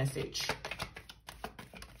send the message.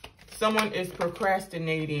 Someone is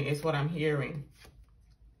procrastinating is what I'm hearing.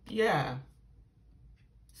 Yeah.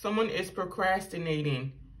 Someone is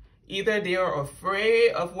procrastinating. Either they are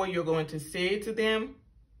afraid of what you're going to say to them.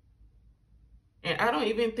 And I don't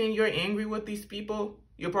even think you're angry with these people.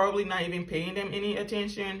 You're probably not even paying them any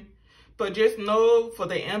attention. But just know for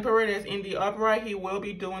the Emperor that's in the upright, he will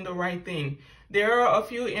be doing the right thing. There are a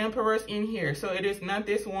few Emperors in here. So it is not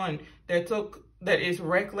this one that is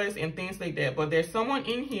reckless and things like that. But there's someone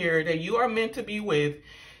in here that you are meant to be with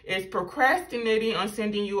is procrastinating on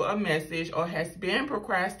sending you a message or has been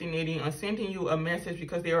procrastinating on sending you a message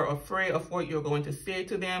because they are afraid of what you're going to say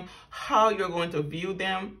to them, how you're going to view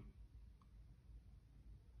them.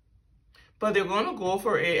 But they're going to go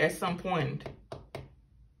for it at some point.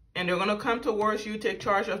 And they're going to come towards you, take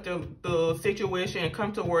charge of the situation and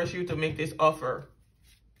come towards you to make this offer.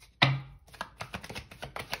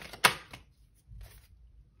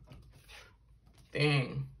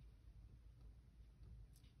 Dang.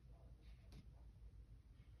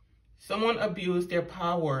 Someone abused their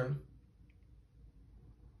power.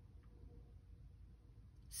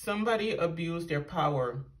 Somebody abused their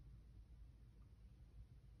power.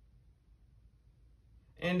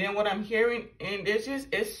 And then what I'm hearing, and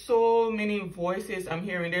it's so many voices I'm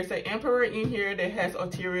hearing. There's an Emperor in here that has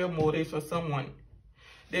ulterior motives for someone.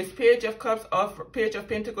 This Page of Cups offer, Page of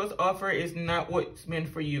Pentacles offer is not what's meant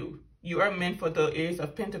for you. You are meant for the Ace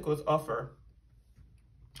of Pentacles offer.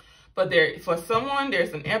 But for someone,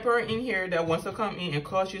 there's an Emperor in here that wants to come in and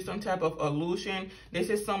cause you some type of illusion. This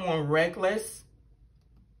is someone reckless,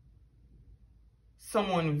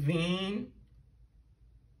 someone vain,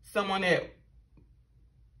 someone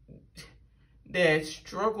that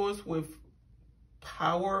struggles with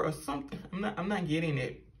power or something. I'm not getting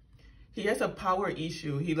it. He has a power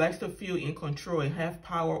issue. He likes to feel in control and have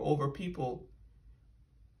power over people.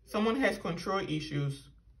 Someone has control issues.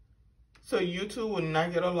 So you two will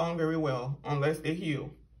not get along very well unless they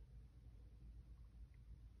heal.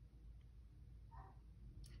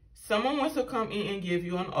 Someone wants to come in and give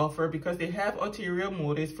you an offer because they have ulterior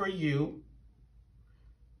motives for you.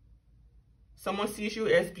 Someone sees you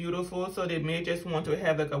as beautiful, so they may just want to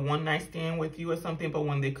have like a one-night stand with you or something. But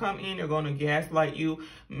when they come in, they're going to gaslight you,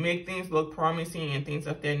 make things look promising and things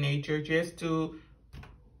of that nature just to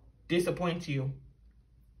disappoint you.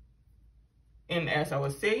 And as I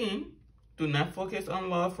was saying, do not focus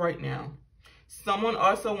on love right now. Someone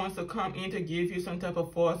also wants to come in to give you some type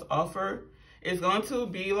of false offer. It's going to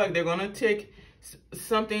be like they're going to take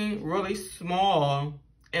something really small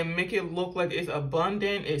and make it look like it's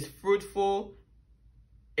abundant, it's fruitful,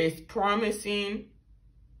 it's promising,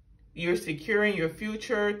 you're securing your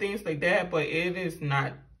future, things like that, but it is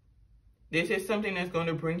not. This is something that's going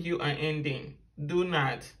to bring you an ending. Do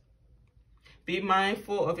not. Be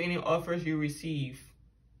mindful of any offers you receive.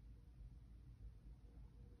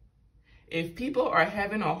 If people are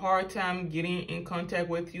having a hard time getting in contact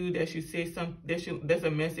with you, there's a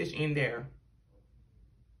message in there.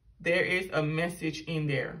 There is a message in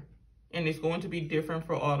there, and it's going to be different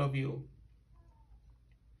for all of you.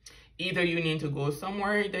 Either you need to go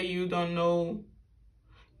somewhere that you don't know,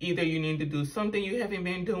 either you need to do something you haven't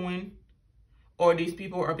been doing, or these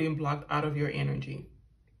people are being blocked out of your energy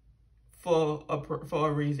for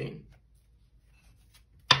a reason.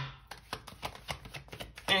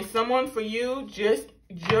 And someone for you, just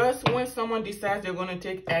when someone decides they're going to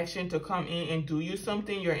take action to come in and do you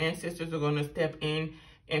something, your ancestors are going to step in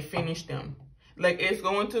and finish them. Like, it's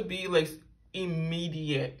going to be like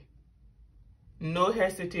immediate. No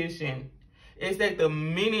hesitation. It's like the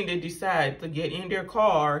minute they decide to get in their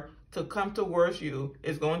car to come towards you,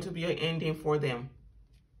 it's going to be an ending for them.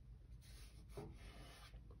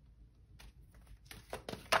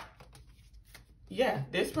 Yeah,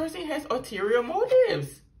 this person has ulterior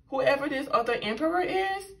motives. Whoever this other Emperor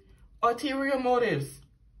is, ulterior motives.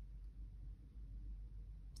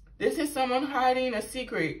 This is someone hiding a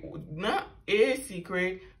secret. Not a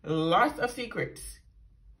secret, lots of secrets.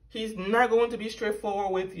 He's not going to be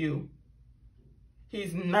straightforward with you.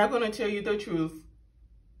 He's not going to tell you the truth.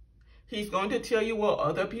 He's going to tell you what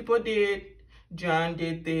other people did. John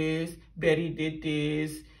did this, Betty did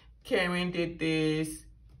this, Karen did this.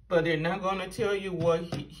 But they're not going to tell you what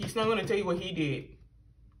he's not going to tell you what he did.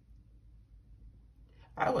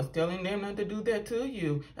 I was telling them not to do that to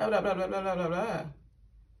you. Blah, blah, blah, blah, blah, blah, blah.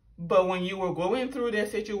 But when you were going through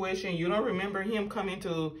that situation, you don't remember him coming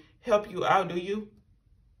to help you out, do you?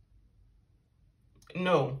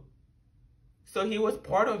 No. So he was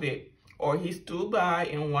part of it. Or he stood by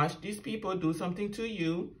and watched these people do something to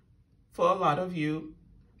you, for a lot of you.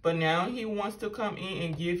 But now he wants to come in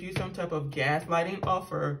and give you some type of gaslighting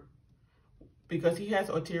offer because he has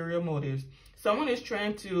ulterior motives. Someone is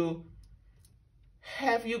trying to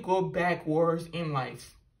have you go backwards in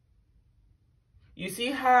life. You see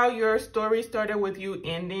how your story started with you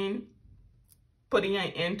ending, putting an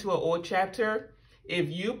end to an old chapter? If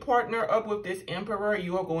you partner up with this Emperor,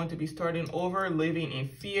 you are going to be starting over, living in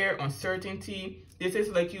fear, uncertainty. This is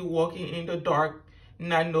like you walking in the dark,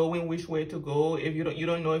 not knowing which way to go. If you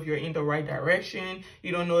don't know if you're in the right direction.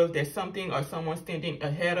 You don't know if there's something or someone standing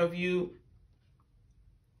ahead of you.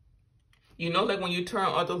 You know, like when you turn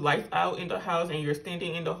all the lights out in the house and you're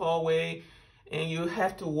standing in the hallway and you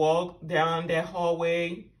have to walk down that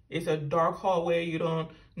hallway. It's a dark hallway. You don't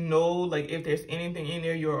know like if there's anything in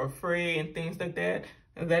there. You're afraid and things like that.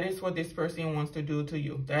 And that is what this person wants to do to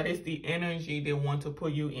you. That is the energy they want to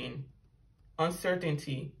put you in.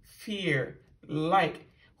 Uncertainty, fear, like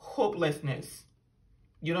hopelessness.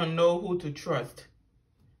 You don't know who to trust.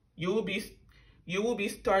 You will be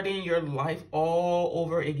starting your life all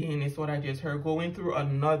over again, is what I just heard. Going through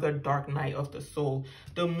another dark night of the soul.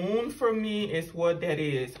 The moon for me is what that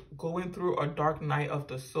is. Going through a dark night of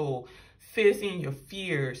the soul. Facing your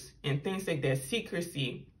fears and things like that.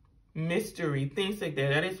 Secrecy. mystery, things like that.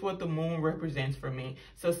 That is what the moon represents for me.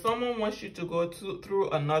 So someone wants you to go through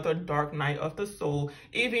another dark night of the soul,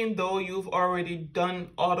 even though you've already done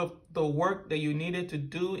all of the work that you needed to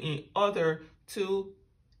do in order to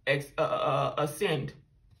ascend.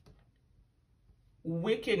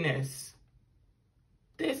 Wickedness.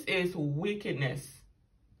 This is wickedness.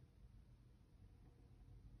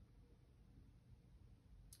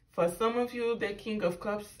 For some of you, that King of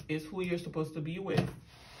Cups is who you're supposed to be with.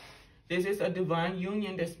 This is a divine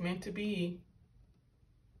union that's meant to be.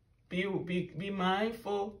 Be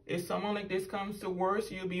mindful. If someone like this comes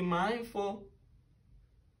towards you, be mindful.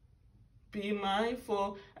 Be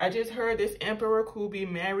mindful. I just heard this emperor could be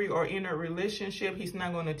married or in a relationship. He's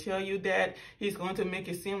not going to tell you that. He's going to make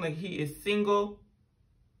it seem like he is single.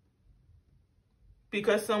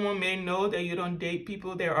 Because someone may know that you don't date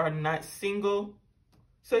people that are not single.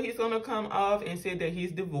 So he's going to come off and say that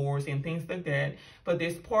he's divorced and things like that. But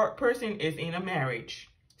this person is in a marriage.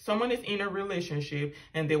 Someone is in a relationship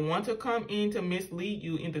and they want to come in to mislead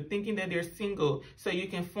you into thinking that they're single so you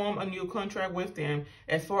can form a new contract with them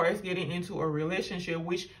as far as getting into a relationship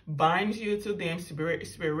which binds you to them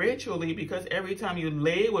spiritually, because every time you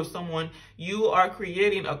lay with someone, you are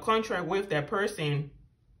creating a contract with that person.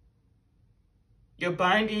 You're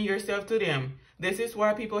binding yourself to them. This is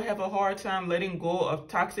why people have a hard time letting go of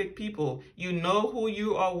toxic people. You know who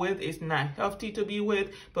you are with is not healthy to be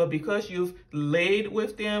with, but because you've laid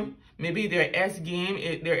with them, maybe their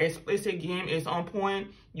their explicit game is on point.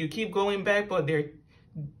 You keep going back, but they're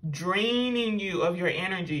draining you of your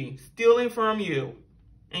energy, stealing from you.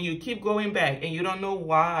 And you keep going back, and you don't know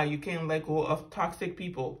why you can't let go of toxic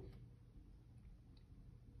people.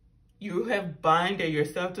 You have binded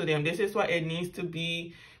yourself to them. This is why it needs to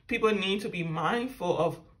be, people need to be mindful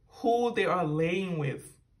of who they are laying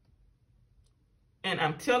with. And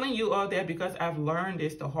I'm telling you all that because I've learned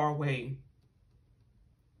this the hard way.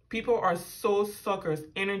 People are so suckers,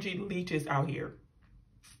 energy leeches out here.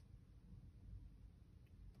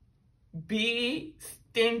 Be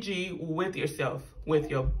stingy with yourself, with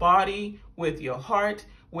your body, with your heart,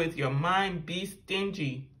 with your mind. Be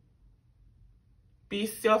stingy. Be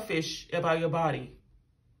selfish about your body.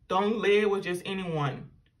 Don't lay with just anyone.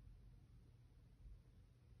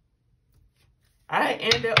 I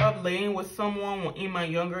ended up laying with someone in my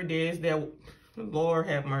younger days that, Lord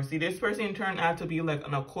have mercy, this person turned out to be like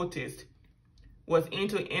an occultist, was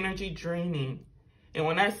into energy draining. And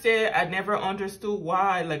when I said I never understood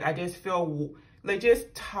why, like I just felt like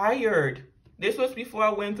just tired. This was before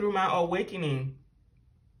I went through my awakening.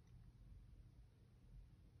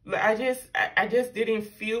 Like I just didn't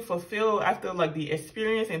feel fulfilled after like the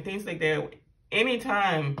experience and things like that.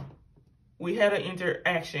 Anytime we had an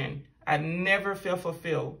interaction, I never felt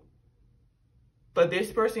fulfilled. But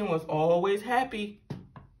this person was always happy.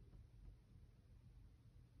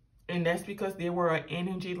 And that's because they were an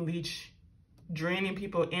energy leech, draining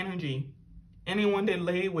people's energy. Anyone they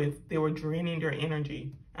lay with, they were draining their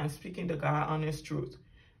energy. I'm speaking to God honest truth.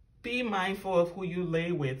 Be mindful of who you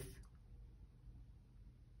lay with.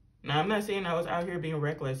 Now, I'm not saying I was out here being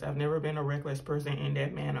reckless. I've never been a reckless person in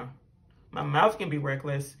that manner. My mouth can be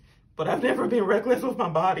reckless, but I've never been reckless with my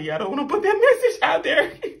body. I don't want to put that message out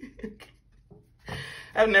there.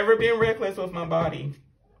 I've never been reckless with my body.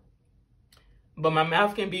 But my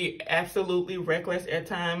mouth can be absolutely reckless at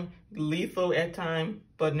times, lethal at times,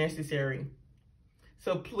 but necessary.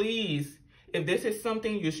 So please, if this is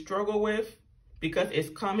something you struggle with because it's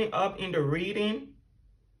coming up in the reading,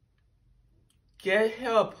 get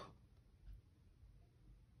help.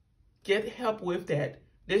 Get help with that.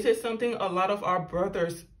 This is something a lot of our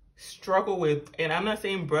brothers struggle with. And I'm not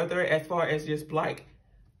saying brother as far as just black.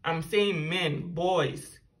 I'm saying men,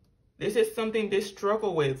 boys. This is something they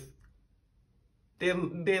struggle with. They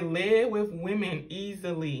lay with women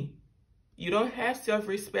easily. You don't have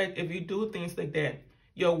self-respect if you do things like that.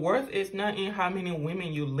 Your worth is not in how many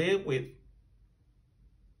women you live with.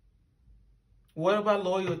 What about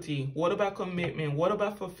loyalty? What about commitment? What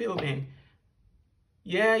about fulfillment?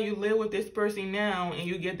 Yeah, you live with this person now and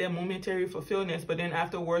you get that momentary fulfillment, but then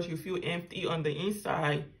afterwards you feel empty on the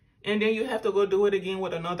inside. And then you have to go do it again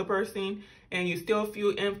with another person and you still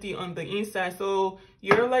feel empty on the inside. So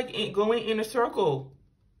you're like going in a circle.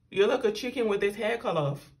 You're like a chicken with its head cut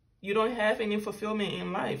off. You don't have any fulfillment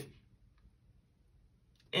in life.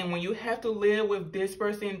 And when you have to live with this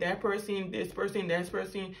person, that person, this person, that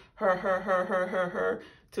person, her,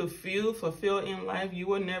 to feel fulfilled in life, you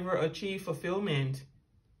will never achieve fulfillment.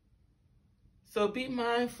 So be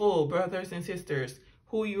mindful, brothers and sisters,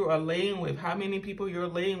 who you are laying with, how many people you're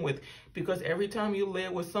laying with, because every time you lay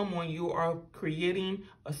with someone, you are creating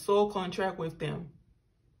a soul contract with them.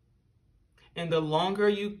 And the longer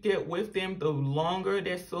you get with them, the longer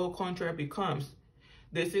that soul contract becomes.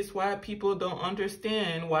 This is why people don't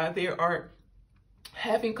understand why they are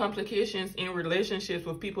having complications in relationships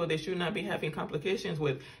with people they should not be having complications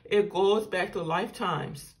with. It goes back to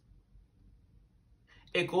lifetimes.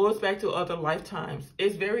 It goes back to other lifetimes.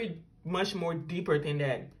 It's very much more deeper than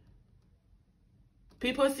that.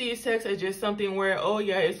 People see sex as just something where, oh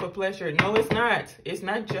yeah, it's for pleasure. No, it's not. It's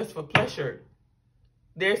not just for pleasure.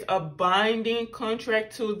 There's a binding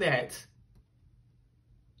contract to that.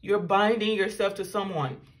 You're binding yourself to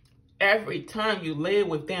someone every time you lay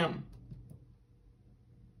with them.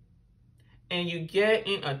 And you get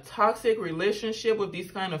in a toxic relationship with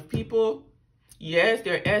these kind of people. Yes,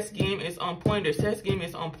 their S game is on point, their sex game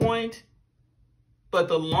is on point. But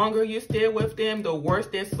the longer you stay with them, the worse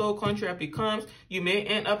their soul contract becomes. You may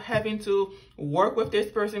end up having to work with this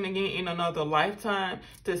person again in another lifetime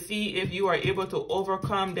to see if you are able to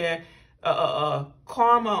overcome their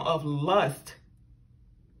karma of lust.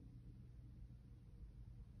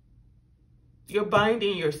 You're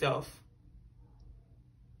binding yourself.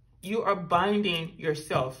 You are binding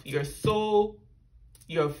yourself, your soul,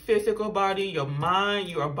 your physical body, your mind.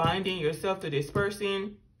 You are binding yourself to this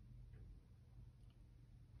person.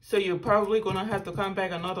 So you're probably going to have to come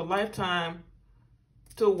back another lifetime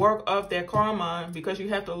to work off that karma, because you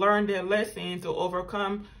have to learn that lesson to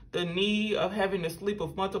overcome the need of having to sleep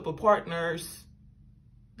with multiple partners.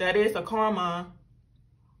 That is a karma.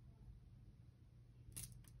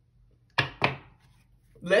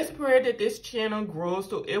 Let's pray that this channel grows,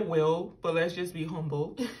 so it will, but let's just be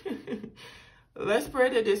humble. Let's pray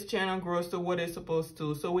that this channel grows to what it's supposed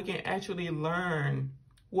to, so we can actually learn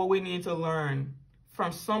what we need to learn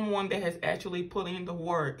from someone that has actually put in the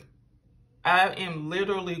work. I am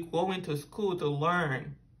literally going to school to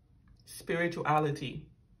learn spirituality,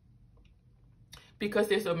 because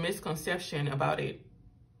there's a misconception about it.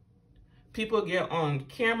 People get on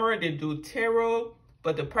camera, they do tarot,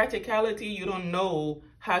 but the practicality, you don't know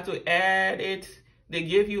how to add it. They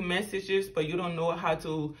give you messages, but you don't know how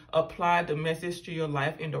to apply the message to your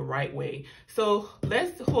life in the right way. So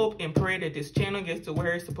let's hope and pray that this channel gets to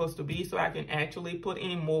where it's supposed to be, so I can actually put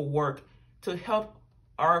in more work to help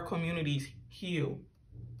our communities heal.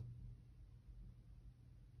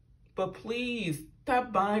 But please,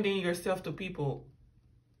 stop binding yourself to people.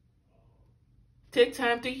 Take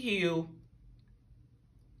time to heal.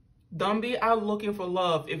 Don't be out looking for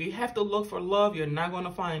love. If you have to look for love, you're not going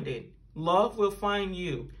to find it. Love will find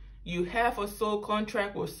you. You have a soul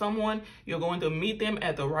contract with someone. You're going to meet them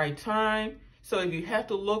at the right time. So if you have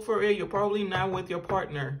to look for it, you're probably not with your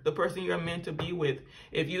partner, the person you're meant to be with.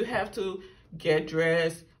 If you have to get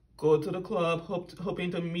dressed, go to the club,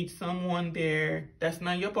 hoping to meet someone there, that's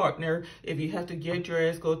not your partner. If you have to get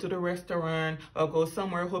dressed, go to the restaurant, or go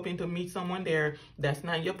somewhere hoping to meet someone there, that's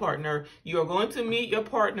not your partner. You're going to meet your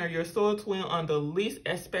partner, your soul twin, on the least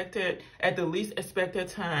expected, at the least expected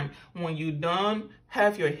time. When you done,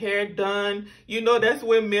 have your hair done, you know that's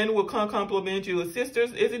when men will come compliment you.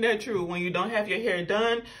 Sisters, isn't that true? When you don't have your hair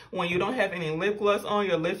done, when you don't have any lip gloss on,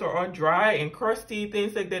 your lips are all dry and crusty,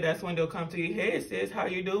 things like that, that's when they'll come to you. Hey sis, how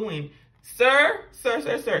you doing? Sir,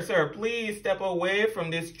 please step away from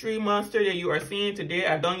this tree monster that you are seeing today.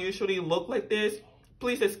 I don't usually look like this.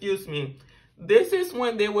 Please excuse me. This is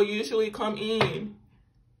when they will usually come in.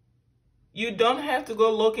 You don't have to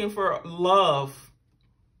go looking for love.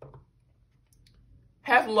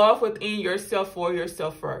 Have love within yourself for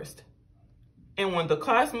yourself first. And when the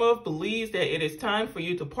cosmos believes that it is time for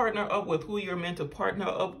you to partner up with who you're meant to partner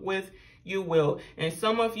up with, you will. And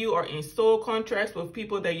some of you are in soul contracts with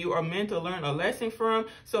people that you are meant to learn a lesson from.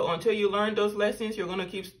 So until you learn those lessons, you're going to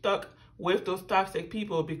keep stuck with those toxic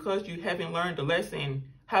people, because you haven't learned the lesson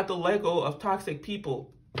how to let go of toxic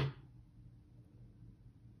people.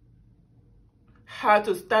 How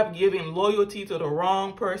to stop giving loyalty to the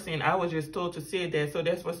wrong person. I was just told to say that, so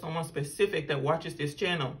that's for someone specific that watches this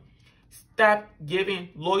channel. Stop giving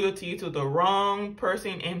loyalty to the wrong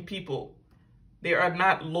person and people. They are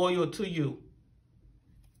not loyal to you.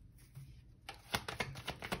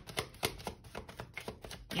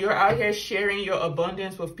 You're out here sharing your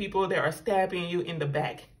abundance with people that are stabbing you in the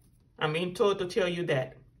back. I'm being told to tell you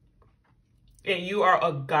that. And you are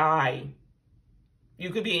a guy. You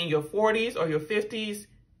could be in your 40s or your 50s,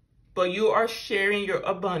 but you are sharing your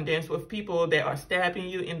abundance with people that are stabbing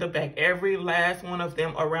you in the back. Every last one of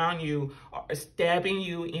them around you are stabbing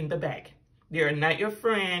you in the back. They are not your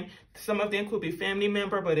friend. Some of them could be family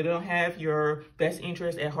member, but they don't have your best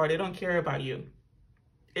interest at heart. They don't care about you.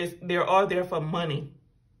 They're all there for money.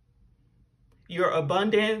 You're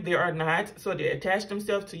abundant, they are not. So they attach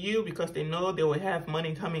themselves to you because they know they will have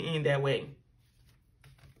money coming in that way.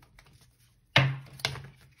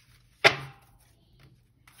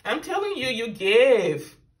 I'm telling you, you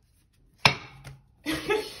give.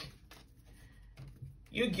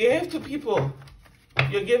 You give to people.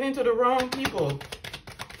 You're giving to the wrong people.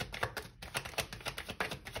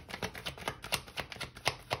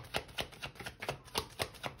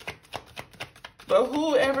 But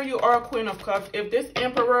whoever you are, Queen of Cups, if this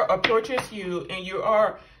Emperor approaches you and you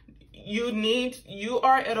are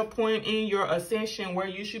at a point in your ascension where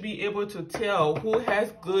you should be able to tell who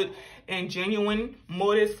has good and genuine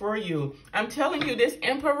motives for you. I'm telling you, this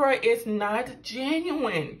Emperor is not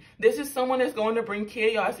genuine. This is someone that's going to bring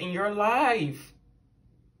chaos in your life.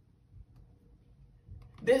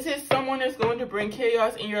 This is someone that's going to bring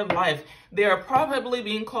chaos in your life. They are probably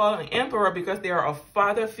being called an emperor because they are a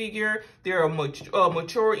father figure. They are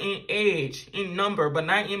mature in age, in number, but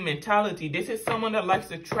not in mentality. This is someone that likes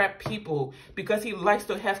to trap people because he likes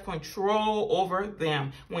to have control over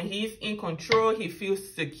them. When he's in control, he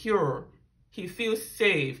feels secure. He feels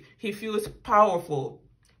safe. He feels powerful.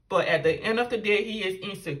 But at the end of the day, he is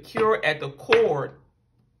insecure at the core.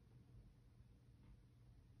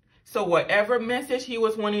 So whatever message he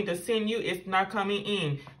was wanting to send you is not coming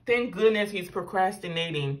in. Thank goodness he's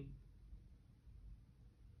procrastinating.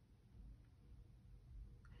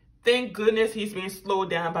 Thank goodness he's being slowed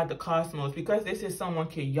down by the cosmos, because this is someone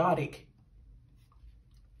chaotic.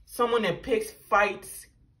 Someone that picks fights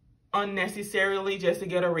unnecessarily just to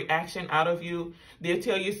get a reaction out of you. They'll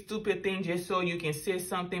tell you stupid things just so you can say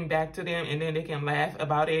something back to them and then they can laugh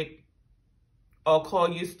about it or call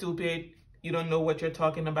you stupid. You don't know what you're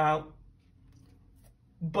talking about.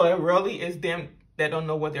 But really, it's them that don't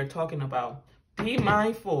know what they're talking about. Be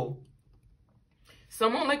mindful.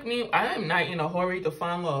 Someone like me, I am not in a hurry to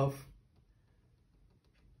find love.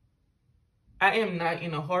 I am not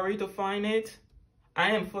in a hurry to find it.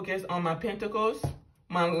 I am focused on my pentacles,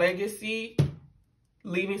 my legacy,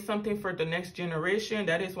 leaving something for the next generation.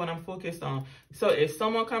 That is what I'm focused on. So if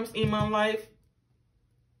someone comes in my life,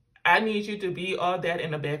 I need you to be all that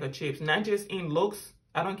in a bag of chips, not just in looks.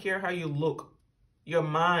 I don't care how you look, your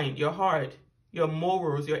mind, your heart, your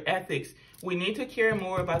morals, your ethics. We need to care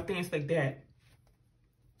more about things like that.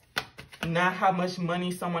 Not how much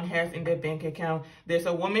money someone has in their bank account. There's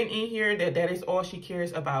a woman in here that is all she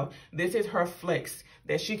cares about. This is her flex,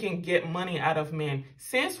 that she can get money out of men.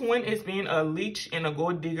 Since when is being a leech and a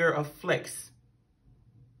gold digger a flex?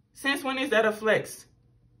 Since when is that a flex?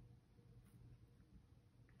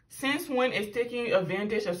 Since when is taking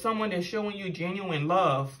advantage of someone that's showing you genuine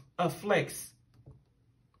love a flex?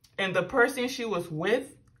 And the person she was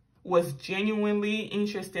with was genuinely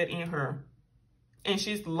interested in her. And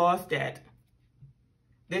she's lost that.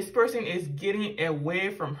 This person is getting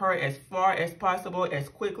away from her as far as possible, as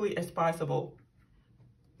quickly as possible.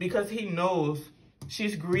 Because he knows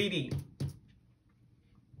she's greedy.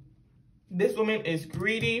 This woman is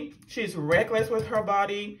greedy. She's reckless with her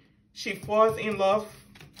body. She falls in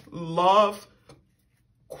love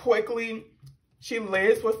quickly. She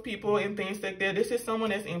lays with people and things like that. This is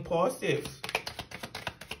someone that's impulsive.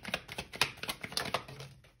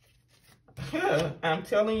 I'm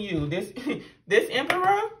telling you, this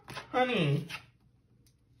Emperor, honey,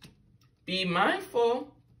 be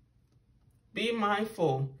mindful. Be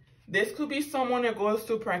mindful. This could be someone that goes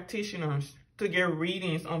to practitioners to get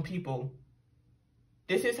readings on people.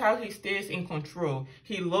 This is how he stays in control.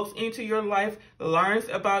 He looks into your life, learns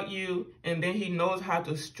about you, and then he knows how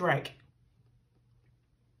to strike.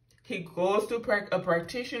 He goes to a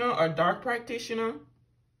practitioner, a dark practitioner,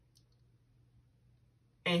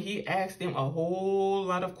 and he asks them a whole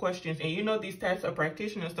lot of questions. And you know, these types of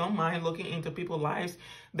practitioners don't mind looking into people's lives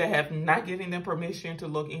that have not given them permission to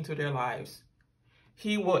look into their lives.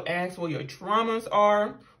 He will ask what your traumas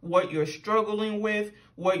are, what you're struggling with,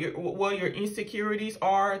 what your insecurities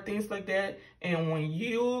are, things like that. And when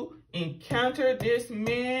you encounter this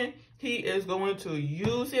man, he is going to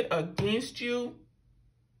use it against you.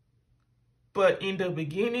 But in the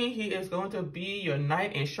beginning, he is going to be your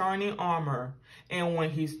knight in shining armor. And when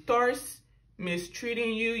he starts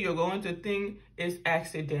mistreating you, you're going to think it's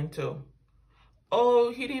accidental.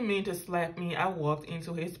 Oh, he didn't mean to slap me. I walked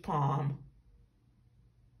into his palm.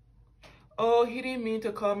 Oh, he didn't mean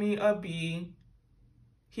to call me a bee.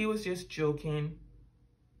 He was just joking.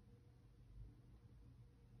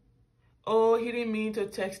 Oh, he didn't mean to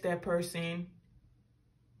text that person.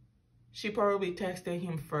 She probably texted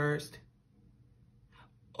him first.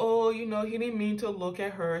 Oh, you know, he didn't mean to look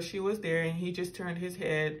at her. She was there and he just turned his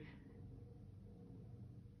head.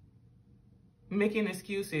 Making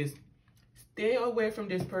excuses. Stay away from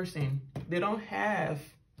this person. They don't have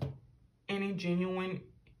any genuine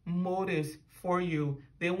motives for you.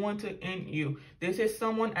 They want to end you. This is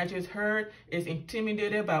someone I just heard is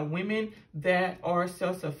intimidated by women that are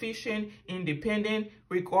self-sufficient, independent,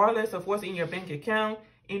 regardless of what's in your bank account.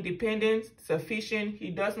 Independent, sufficient.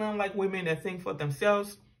 He does not like women that think for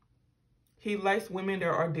themselves. He likes women that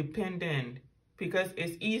are dependent, because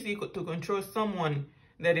it's easy to control someone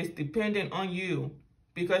that is dependent on you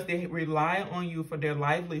because they rely on you for their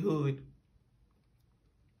livelihood.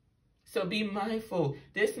 So be mindful.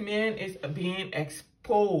 This man is being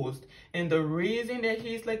exposed. And the reason that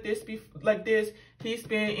he's like this, he's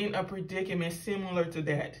been in a predicament similar to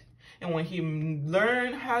that. And when he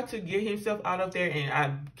learned how to get himself out of there, and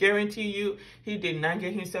I guarantee you, he did not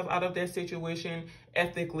get himself out of that situation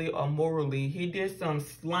ethically or morally. He did some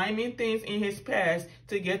slimy things in his past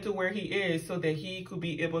to get to where he is so that he could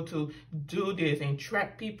be able to do this and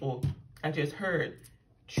trap people. I just heard,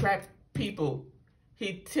 trap people.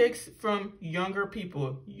 He takes from younger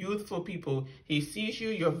people, youthful people. He sees you,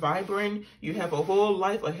 you're vibrant, you have a whole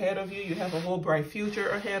life ahead of you, you have a whole bright future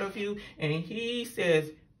ahead of you, and he says,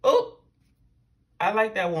 oh, I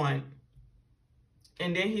like that one.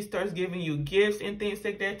 And then he starts giving you gifts and things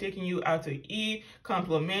like that, taking you out to eat,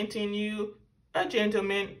 complimenting you, a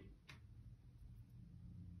gentleman.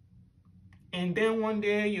 And then one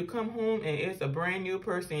day you come home and it's a brand new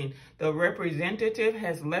person. The representative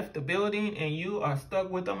has left the building and you are stuck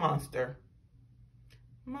with a monster.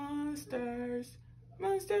 Monsters,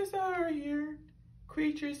 monsters are here.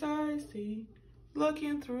 Creatures I see.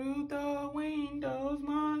 Looking through the windows,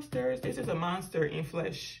 monsters. This is a monster in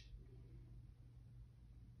flesh.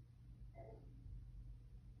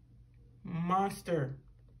 Monster.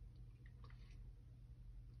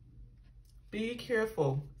 Be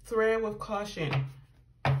careful. Tread with caution.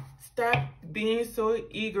 Stop being so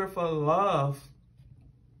eager for love.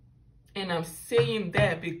 And I'm saying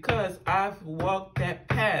that because I've walked that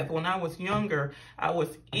path. When I was younger, I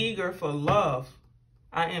was eager for love.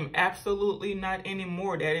 I am absolutely not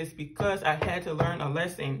anymore. That is because I had to learn a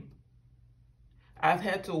lesson. I've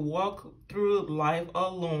had to walk through life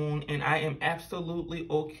alone, and I am absolutely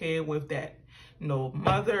okay with that. No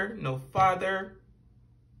mother, no father.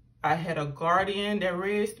 I had a guardian that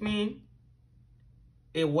raised me.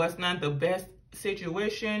 It was not the best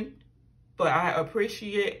situation, but I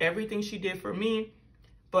appreciate everything she did for me.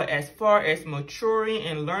 But as far as maturing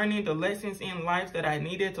and learning the lessons in life that I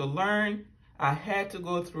needed to learn, I had to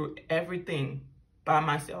go through everything by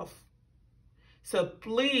myself. So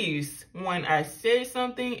please, when I say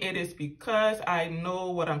something, it is because I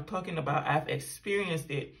know what I'm talking about. I've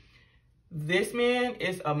experienced it. This man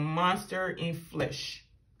is a monster in flesh.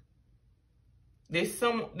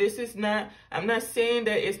 I'm not saying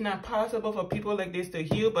that it's not possible for people like this to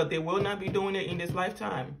heal, but they will not be doing it in this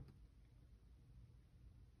lifetime.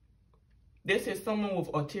 This is someone with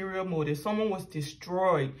ulterior motive. Someone was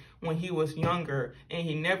destroyed when he was younger, and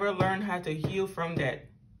he never learned how to heal from that.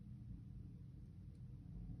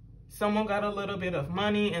 Someone got a little bit of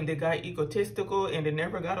money, and they got egotistical, and they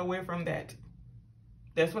never got away from that.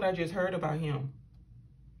 That's what I just heard about him.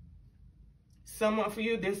 Some of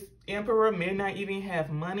you, this emperor may not even have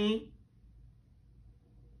money,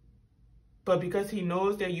 but because he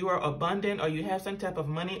knows that you are abundant or you have some type of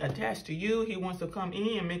money attached to you, he wants to come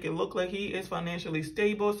in and make it look like he is financially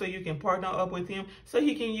stable so you can partner up with him so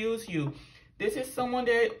he can use you. This is someone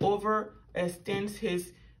that overextends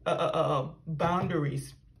his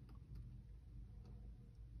boundaries,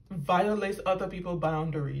 violates other people's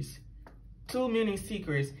boundaries. Too many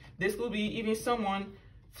secrets. This could be even someone,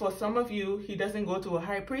 for some of you, he doesn't go to a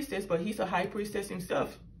high priestess, but he's a high priestess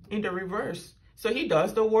himself in the reverse. So he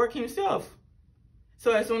does the work himself.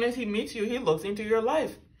 So as soon as he meets you, he looks into your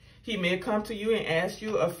life. He may come to you and ask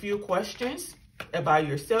you a few questions about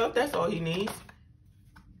yourself. That's all he needs.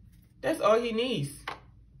 That's all he needs.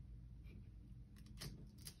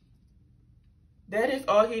 That is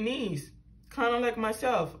all he needs. Kind of like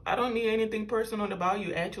myself. I don't need anything personal about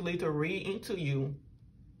you actually to read into you.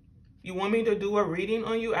 You want me to do a reading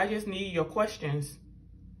on you? I just need your questions.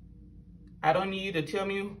 I don't need you to tell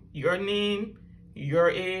me your name, your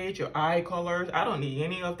age, your eye colors. I don't need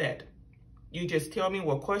any of that. You just tell me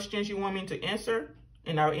what questions you want me to answer,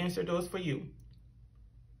 and I'll answer those for you.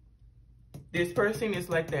 This person is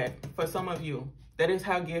like that for some of you. That is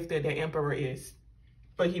how gifted the emperor is.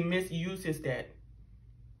 But he misuses that.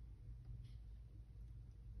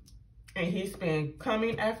 And he's been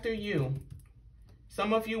coming after you.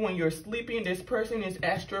 Some of you, when you're sleeping, this person is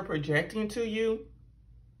astral projecting to you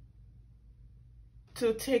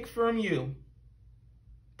to take from you.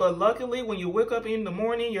 But luckily, when you wake up in the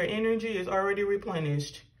morning, your energy is already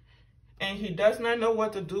replenished. And he does not know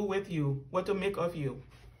what to do with you, what to make of you.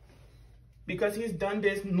 because he's done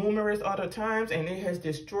this numerous other times and it has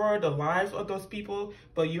destroyed the lives of those people,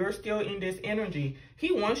 but you're still in this energy.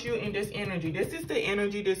 He wants you in this energy. This is the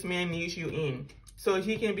energy this man needs you in, so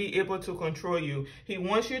he can be able to control you. He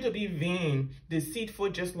wants you to be vain, deceitful,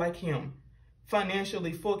 just like him,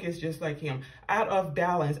 financially focused, just like him, out of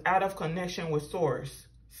balance, out of connection with source,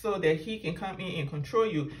 so that he can come in and control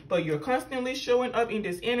you. But you're constantly showing up in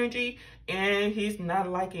this energy and he's not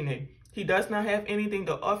liking it. He does not have anything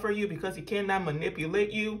to offer you because he cannot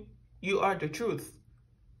manipulate you. You are the truth.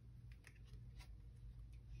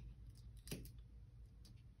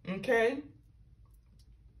 Okay?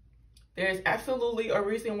 There is absolutely a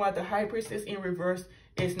reason why the High Priestess in reverse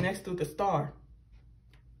is next to the star.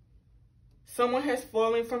 Someone has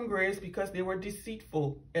fallen from grace because they were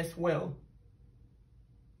deceitful as well.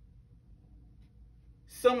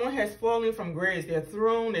 Someone has fallen from grace. Their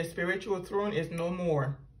throne, their spiritual throne is no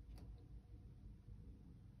more.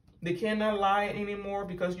 They cannot lie anymore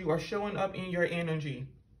because you are showing up in your energy.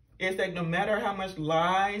 It's like no matter how much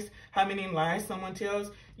lies, how many lies someone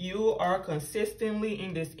tells, you are consistently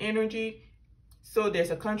in this energy. So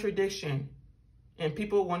there's a contradiction and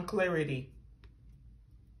people want clarity.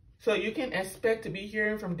 So you can expect to be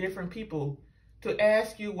hearing from different people to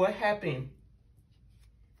ask you what happened.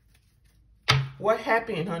 What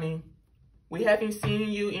happened, honey? We haven't seen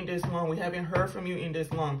you in this long. We haven't heard from you in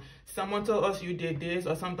this long. Someone told us you did this,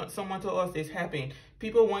 or someone told us this happened.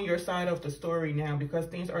 People want your side of the story now because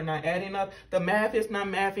things are not adding up. The math is not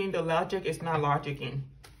mathing. The logic is not logicking.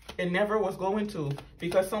 It never was going to,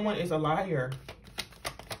 because someone is a liar.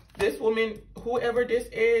 This woman, whoever this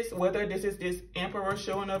is, whether this is this emperor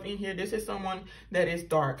showing up in here, this is someone that is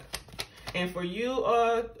dark. And for you,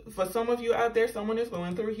 for some of you out there, someone is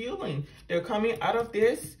going through healing. They're coming out of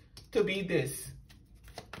this to be this.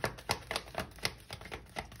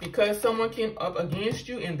 Because someone came up against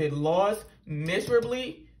you and they lost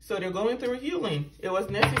miserably, so they're going through healing. It was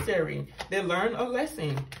necessary. They learned a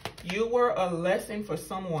lesson. You were a lesson for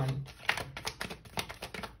someone.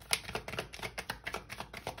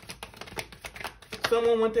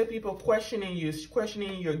 Someone wanted people questioning you,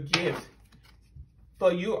 questioning your gift.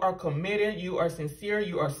 But you are committed, you are sincere,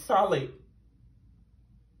 you are solid.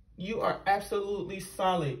 You are absolutely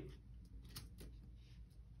solid.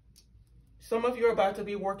 Some of you are about to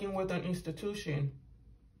be working with an institution.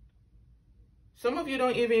 Some of you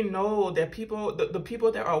don't even know that people, the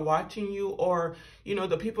people that are watching you, or, you know,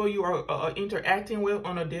 the people you are interacting with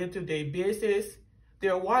on a day-to-day basis,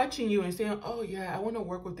 they're watching you and saying, oh yeah, I want to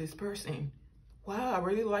work with this person. Wow, I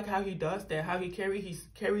really like how he does that, how he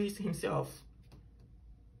carries himself.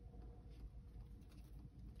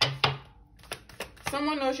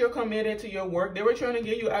 Someone knows you're committed to your work. They were trying to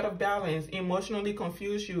get you out of balance, emotionally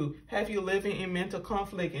confuse you, have you living in mental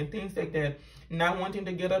conflict and things like that, not wanting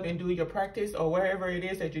to get up and do your practice or wherever it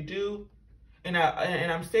is that you do. And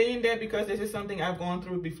I'm saying that because this is something I've gone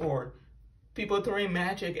through before. People throwing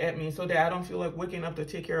magic at me so that I don't feel like waking up to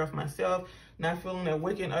take care of myself, not feeling like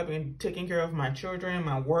waking up and taking care of my children,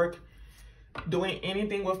 my work, doing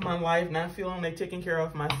anything with my life, not feeling like taking care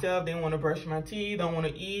of myself. They want to brush my teeth, don't want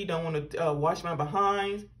to eat, don't want to wash my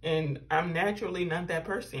behind. And I'm naturally not that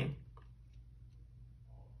person.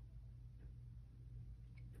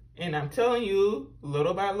 And I'm telling you,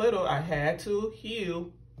 little by little, I had to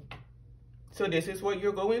heal. So this is what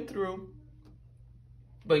you're going through.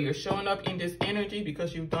 But you're showing up in this energy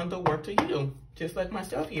because you've done the work to heal. Just like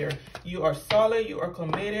myself here. You are solid, you are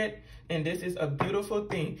committed, and this is a beautiful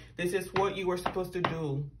thing. This is what you were supposed to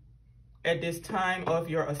do at this time of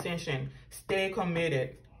your ascension. Stay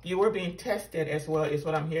committed. You were being tested as well, is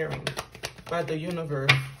what I'm hearing by the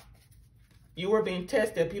universe. You were being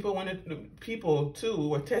tested. People too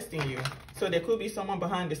were testing you. So there could be someone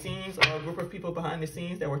behind the scenes or a group of people behind the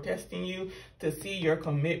scenes that were testing you to see your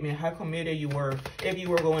commitment, how committed you were, if you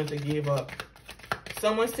were going to give up.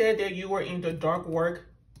 Someone said that you were into dark work.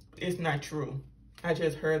 It's not true. I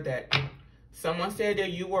just heard that. Someone said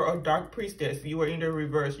that you were a dark priestess. You were in the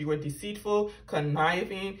reverse. You were deceitful,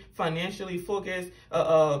 conniving, financially focused,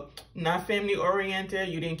 not family oriented.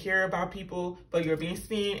 You didn't care about people, but you're being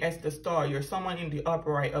seen as the star. You're someone in the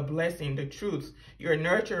upright, a blessing, the truth. You're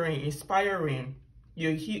nurturing, inspiring.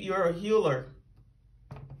 You're a healer.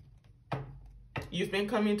 You've been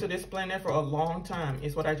coming to this planet for a long time,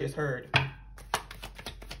 is what I just heard.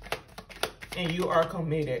 And you are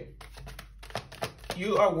committed.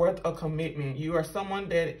 You are worth a commitment. You are someone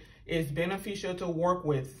that is beneficial to work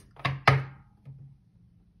with.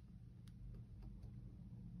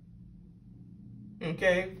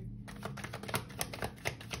 Okay?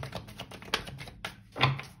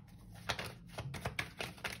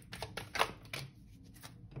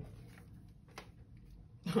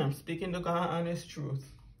 I'm speaking to God honest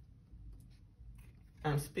truth.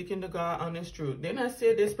 I'm speaking to God honest truth. Then I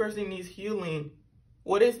said this person needs healing.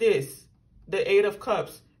 What is this? The Eight of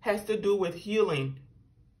Cups has to do with healing.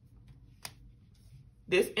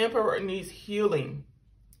 This Emperor needs healing.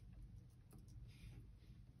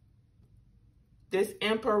 This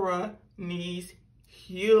Emperor needs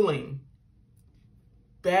healing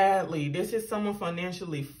badly. This is someone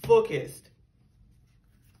financially focused.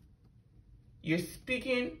 You're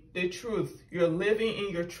speaking the truth. You're living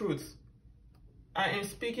in your truth. I am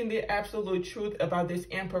speaking the absolute truth about this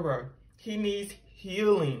Emperor. He needs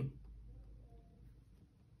healing.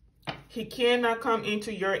 He cannot come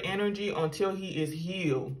into your energy until he is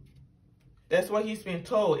healed. That's what he's been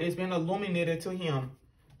told. It's been illuminated to him.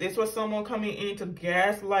 This was someone coming in to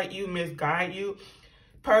gaslight you, misguide you,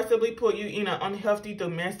 possibly put you in an unhealthy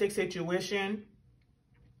domestic situation.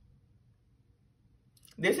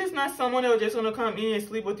 This is not someone that was just going to come in and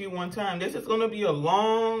sleep with you one time. This is going to be a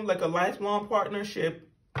long, like a lifelong partnership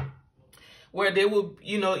where they will,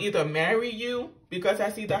 either marry you, because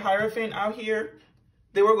I see the Hierophant out here.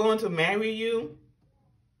 They were going to marry you,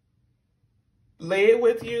 lay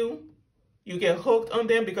with you. You get hooked on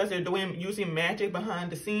them because they're using magic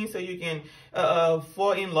behind the scenes so you can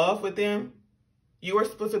fall in love with them. You are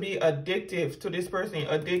supposed to be addictive to this person,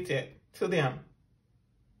 addicted to them.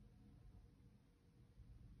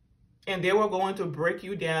 And they were going to break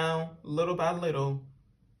you down little by little,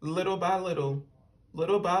 little by little,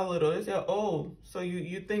 little by little. They said, oh, so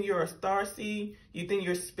you think you're a starseed? You think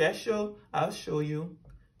you're special? I'll show you.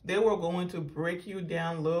 They were going to break you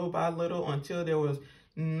down little by little until there was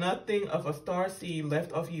nothing of a starseed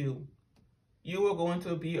left of you. You were going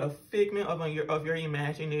to be a figment of your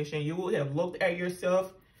imagination. You would have looked at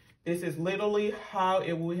yourself. This is literally how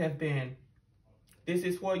it would have been. This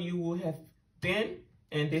is what you would have been,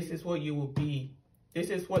 and this is what you will be. This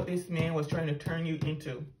is what this man was trying to turn you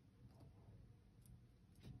into.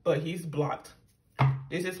 But he's blocked.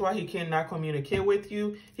 This is why he cannot communicate with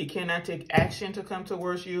you. He cannot take action to come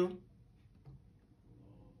towards you.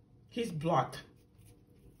 He's blocked.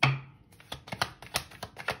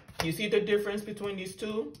 You see the difference between these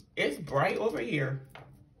two? It's bright over here.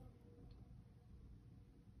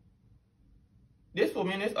 This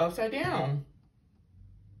woman is upside down.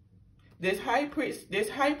 This high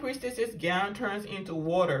priestess's gown turns into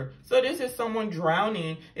water. So this is someone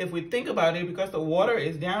drowning, if we think about it, because the water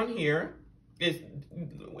is down here.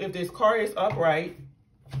 If this car is upright,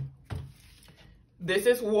 this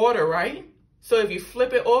is water, right? So if you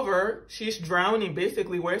flip it over, she's drowning.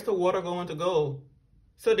 Basically, where's the water going to go?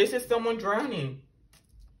 So this is someone drowning.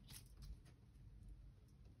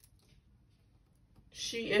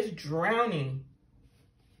 She is drowning.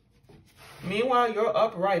 Meanwhile, you're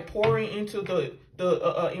upright, pouring into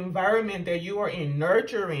the environment that you are in,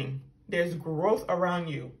 nurturing. There's growth around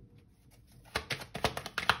you.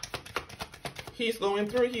 He's going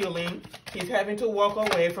through healing. He's having to walk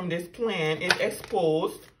away from this plan. It's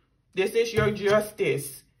exposed. This is your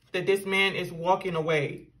justice, that this man is walking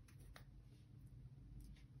away.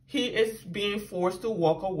 He is being forced to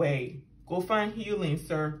walk away. Go find healing,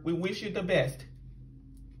 sir. We wish you the best.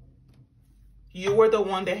 You were the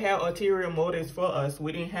one that had ulterior motives for us.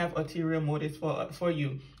 We didn't have ulterior motives for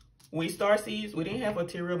you. We starseeds, we didn't have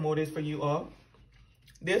ulterior motives for you all.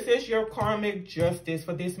 This is your karmic justice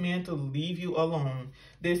for this man to leave you alone.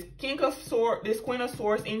 This Queen of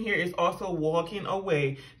Swords in here is also walking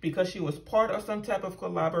away because she was part of some type of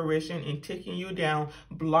collaboration in taking you down,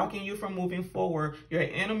 blocking you from moving forward.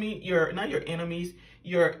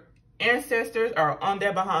 Your ancestors are on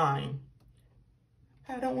their behind.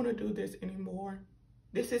 I don't want to do this anymore.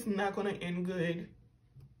 This is not going to end good.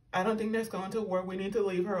 I don't think that's going to work. We need to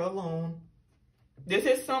leave her alone. This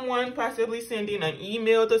is someone possibly sending an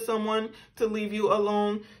email to someone to leave you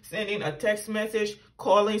alone, sending a text message,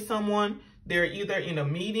 calling someone. They're either in a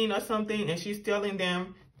meeting or something, and she's telling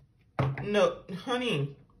them, no,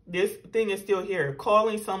 honey, this thing is still here.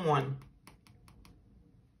 Calling someone.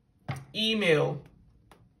 Email.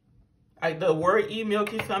 The word email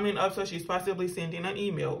keeps coming up, so she's possibly sending an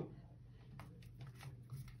email.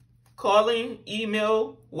 Calling,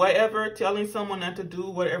 email, whatever, telling someone not to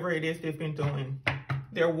do whatever it is they've been doing.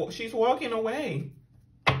 She's walking away.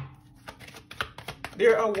 They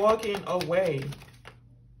are walking away.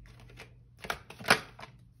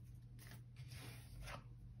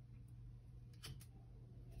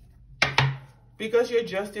 Because your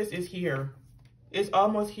justice is here. It's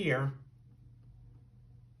almost here.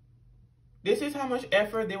 This is how much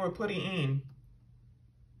effort they were putting in.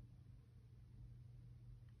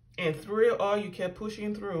 And through it all, you kept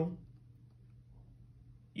pushing through.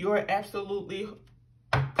 You are absolutely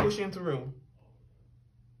pushing through.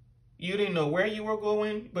 You didn't know where you were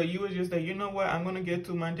going, but you were just like, you know what? I'm going to get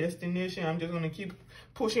to my destination. I'm just going to keep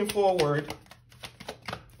pushing forward.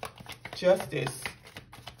 Justice.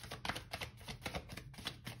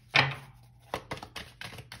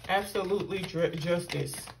 Absolutely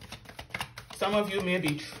justice. Some of you may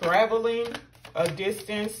be traveling a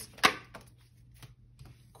distance.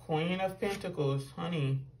 Queen of Pentacles,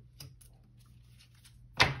 honey.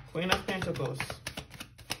 Queen of Pentacles.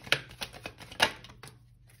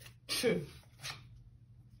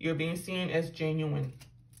 You're being seen as genuine.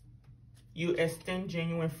 You extend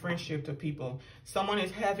genuine friendship to people. Someone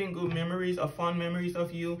is having good memories or fond memories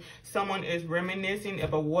of you. Someone is reminiscing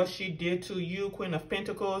about what she did to you, Queen of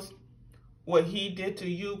Pentacles. What he did to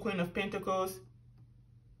you, Queen of Pentacles.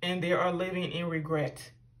 And they are living in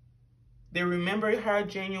regret. They remember how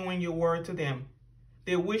genuine you were to them.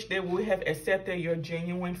 They wish they would have accepted your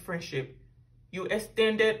genuine friendship. You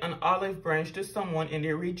extended an olive branch to someone and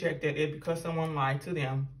they rejected it because someone lied to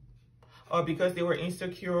them. Or because they were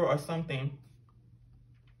insecure or something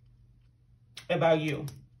about you.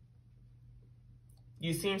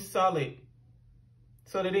 You seem solid.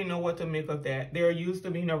 So they didn't know what to make of that. They're used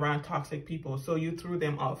to being around toxic people. So you threw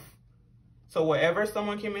them off. So whatever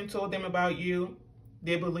someone came and told them about you,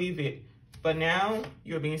 they believe it. But now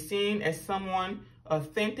you're being seen as someone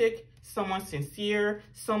authentic, someone sincere,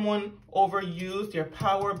 someone overused their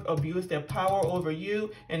power, abused their power over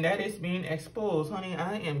you, and that is being exposed. Honey,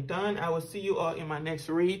 I am done. I will see you all in my next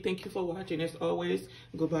read. Thank you for watching. As always,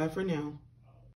 goodbye for now.